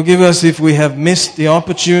 Forgive us if we have missed the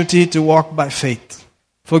opportunity to walk by faith.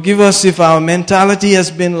 Forgive us if our mentality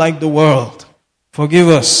has been like the world. Forgive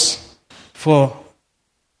us for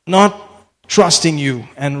not trusting you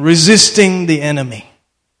and resisting the enemy.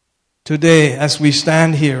 Today, as we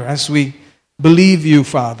stand here, as we believe you,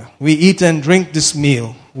 Father, we eat and drink this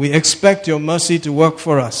meal. We expect your mercy to work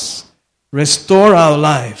for us. Restore our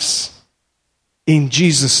lives. In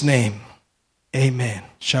Jesus' name, amen.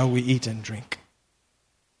 Shall we eat and drink?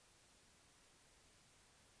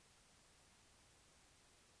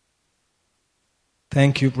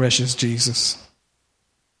 Thank you, precious Jesus.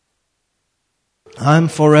 I'm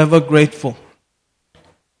forever grateful.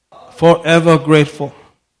 Forever grateful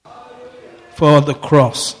for the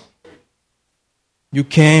cross. You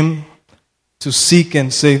came to seek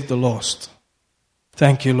and save the lost.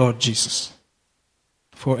 Thank you, Lord Jesus.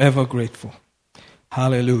 Forever grateful.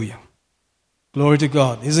 Hallelujah. Glory to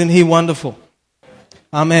God. Isn't He wonderful?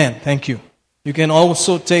 Amen. Thank you. You can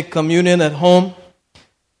also take communion at home.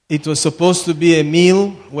 It was supposed to be a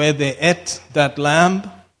meal where they ate that lamb.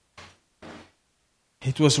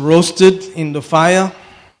 It was roasted in the fire.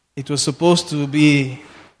 It was supposed to be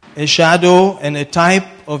a shadow and a type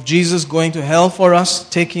of Jesus going to hell for us,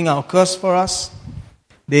 taking our curse for us.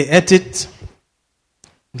 They ate it,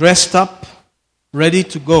 dressed up, ready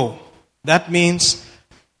to go. That means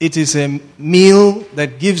it is a meal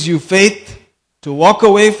that gives you faith to walk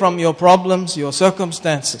away from your problems, your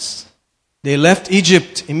circumstances. They left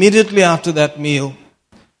Egypt immediately after that meal.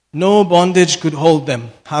 No bondage could hold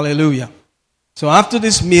them. Hallelujah. So after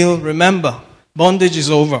this meal, remember, bondage is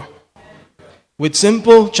over. With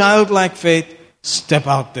simple, childlike faith, step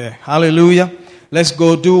out there. Hallelujah. Let's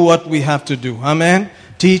go do what we have to do. Amen.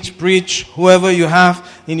 Teach, preach, whoever you have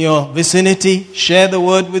in your vicinity, share the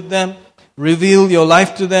word with them. Reveal your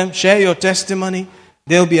life to them. Share your testimony.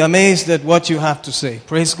 They'll be amazed at what you have to say.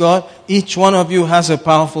 Praise God. Each one of you has a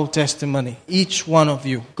powerful testimony. Each one of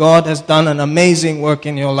you. God has done an amazing work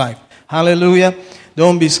in your life. Hallelujah.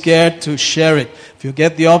 Don't be scared to share it. If you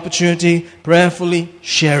get the opportunity, prayerfully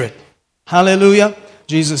share it. Hallelujah.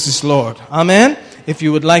 Jesus is Lord. Amen. If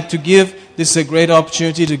you would like to give, this is a great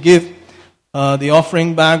opportunity to give. The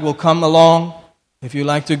offering bag will come along. If you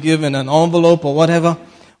like to give in an envelope or whatever,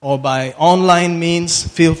 or by online means,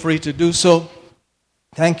 feel free to do so.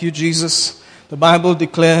 Thank you, Jesus. The Bible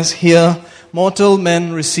declares here, mortal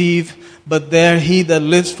men receive, but there he that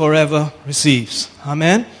lives forever receives.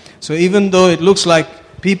 Amen. So even though it looks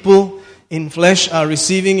like people in flesh are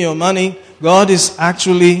receiving your money, God is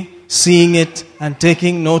actually seeing it and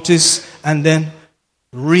taking notice and then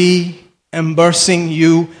reimbursing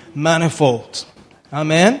you manifold.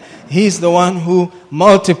 Amen. He's the one who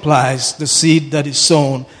multiplies the seed that is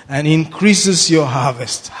sown and increases your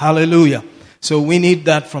harvest. Hallelujah. So we need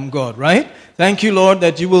that from God, right? Thank you, Lord,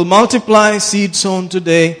 that you will multiply seed sown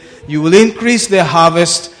today. You will increase their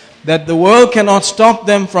harvest, that the world cannot stop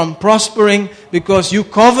them from prospering because you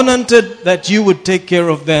covenanted that you would take care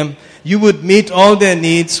of them. You would meet all their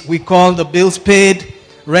needs. We call the bills paid,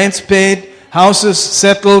 rents paid, houses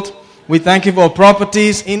settled. We thank you for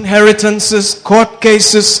properties, inheritances, court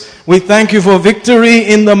cases. We thank you for victory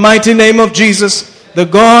in the mighty name of Jesus. The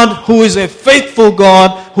God who is a faithful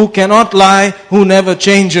God who cannot lie, who never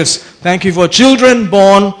changes. Thank you for children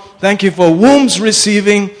born. Thank you for wombs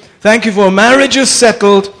receiving. Thank you for marriages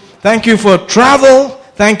settled. Thank you for travel.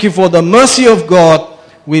 Thank you for the mercy of God.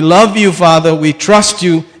 We love you, Father. We trust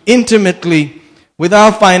you intimately with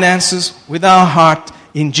our finances, with our heart.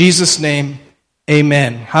 In Jesus' name,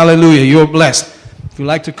 amen. Hallelujah. You're blessed. If you'd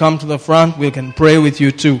like to come to the front, we can pray with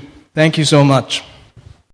you too. Thank you so much.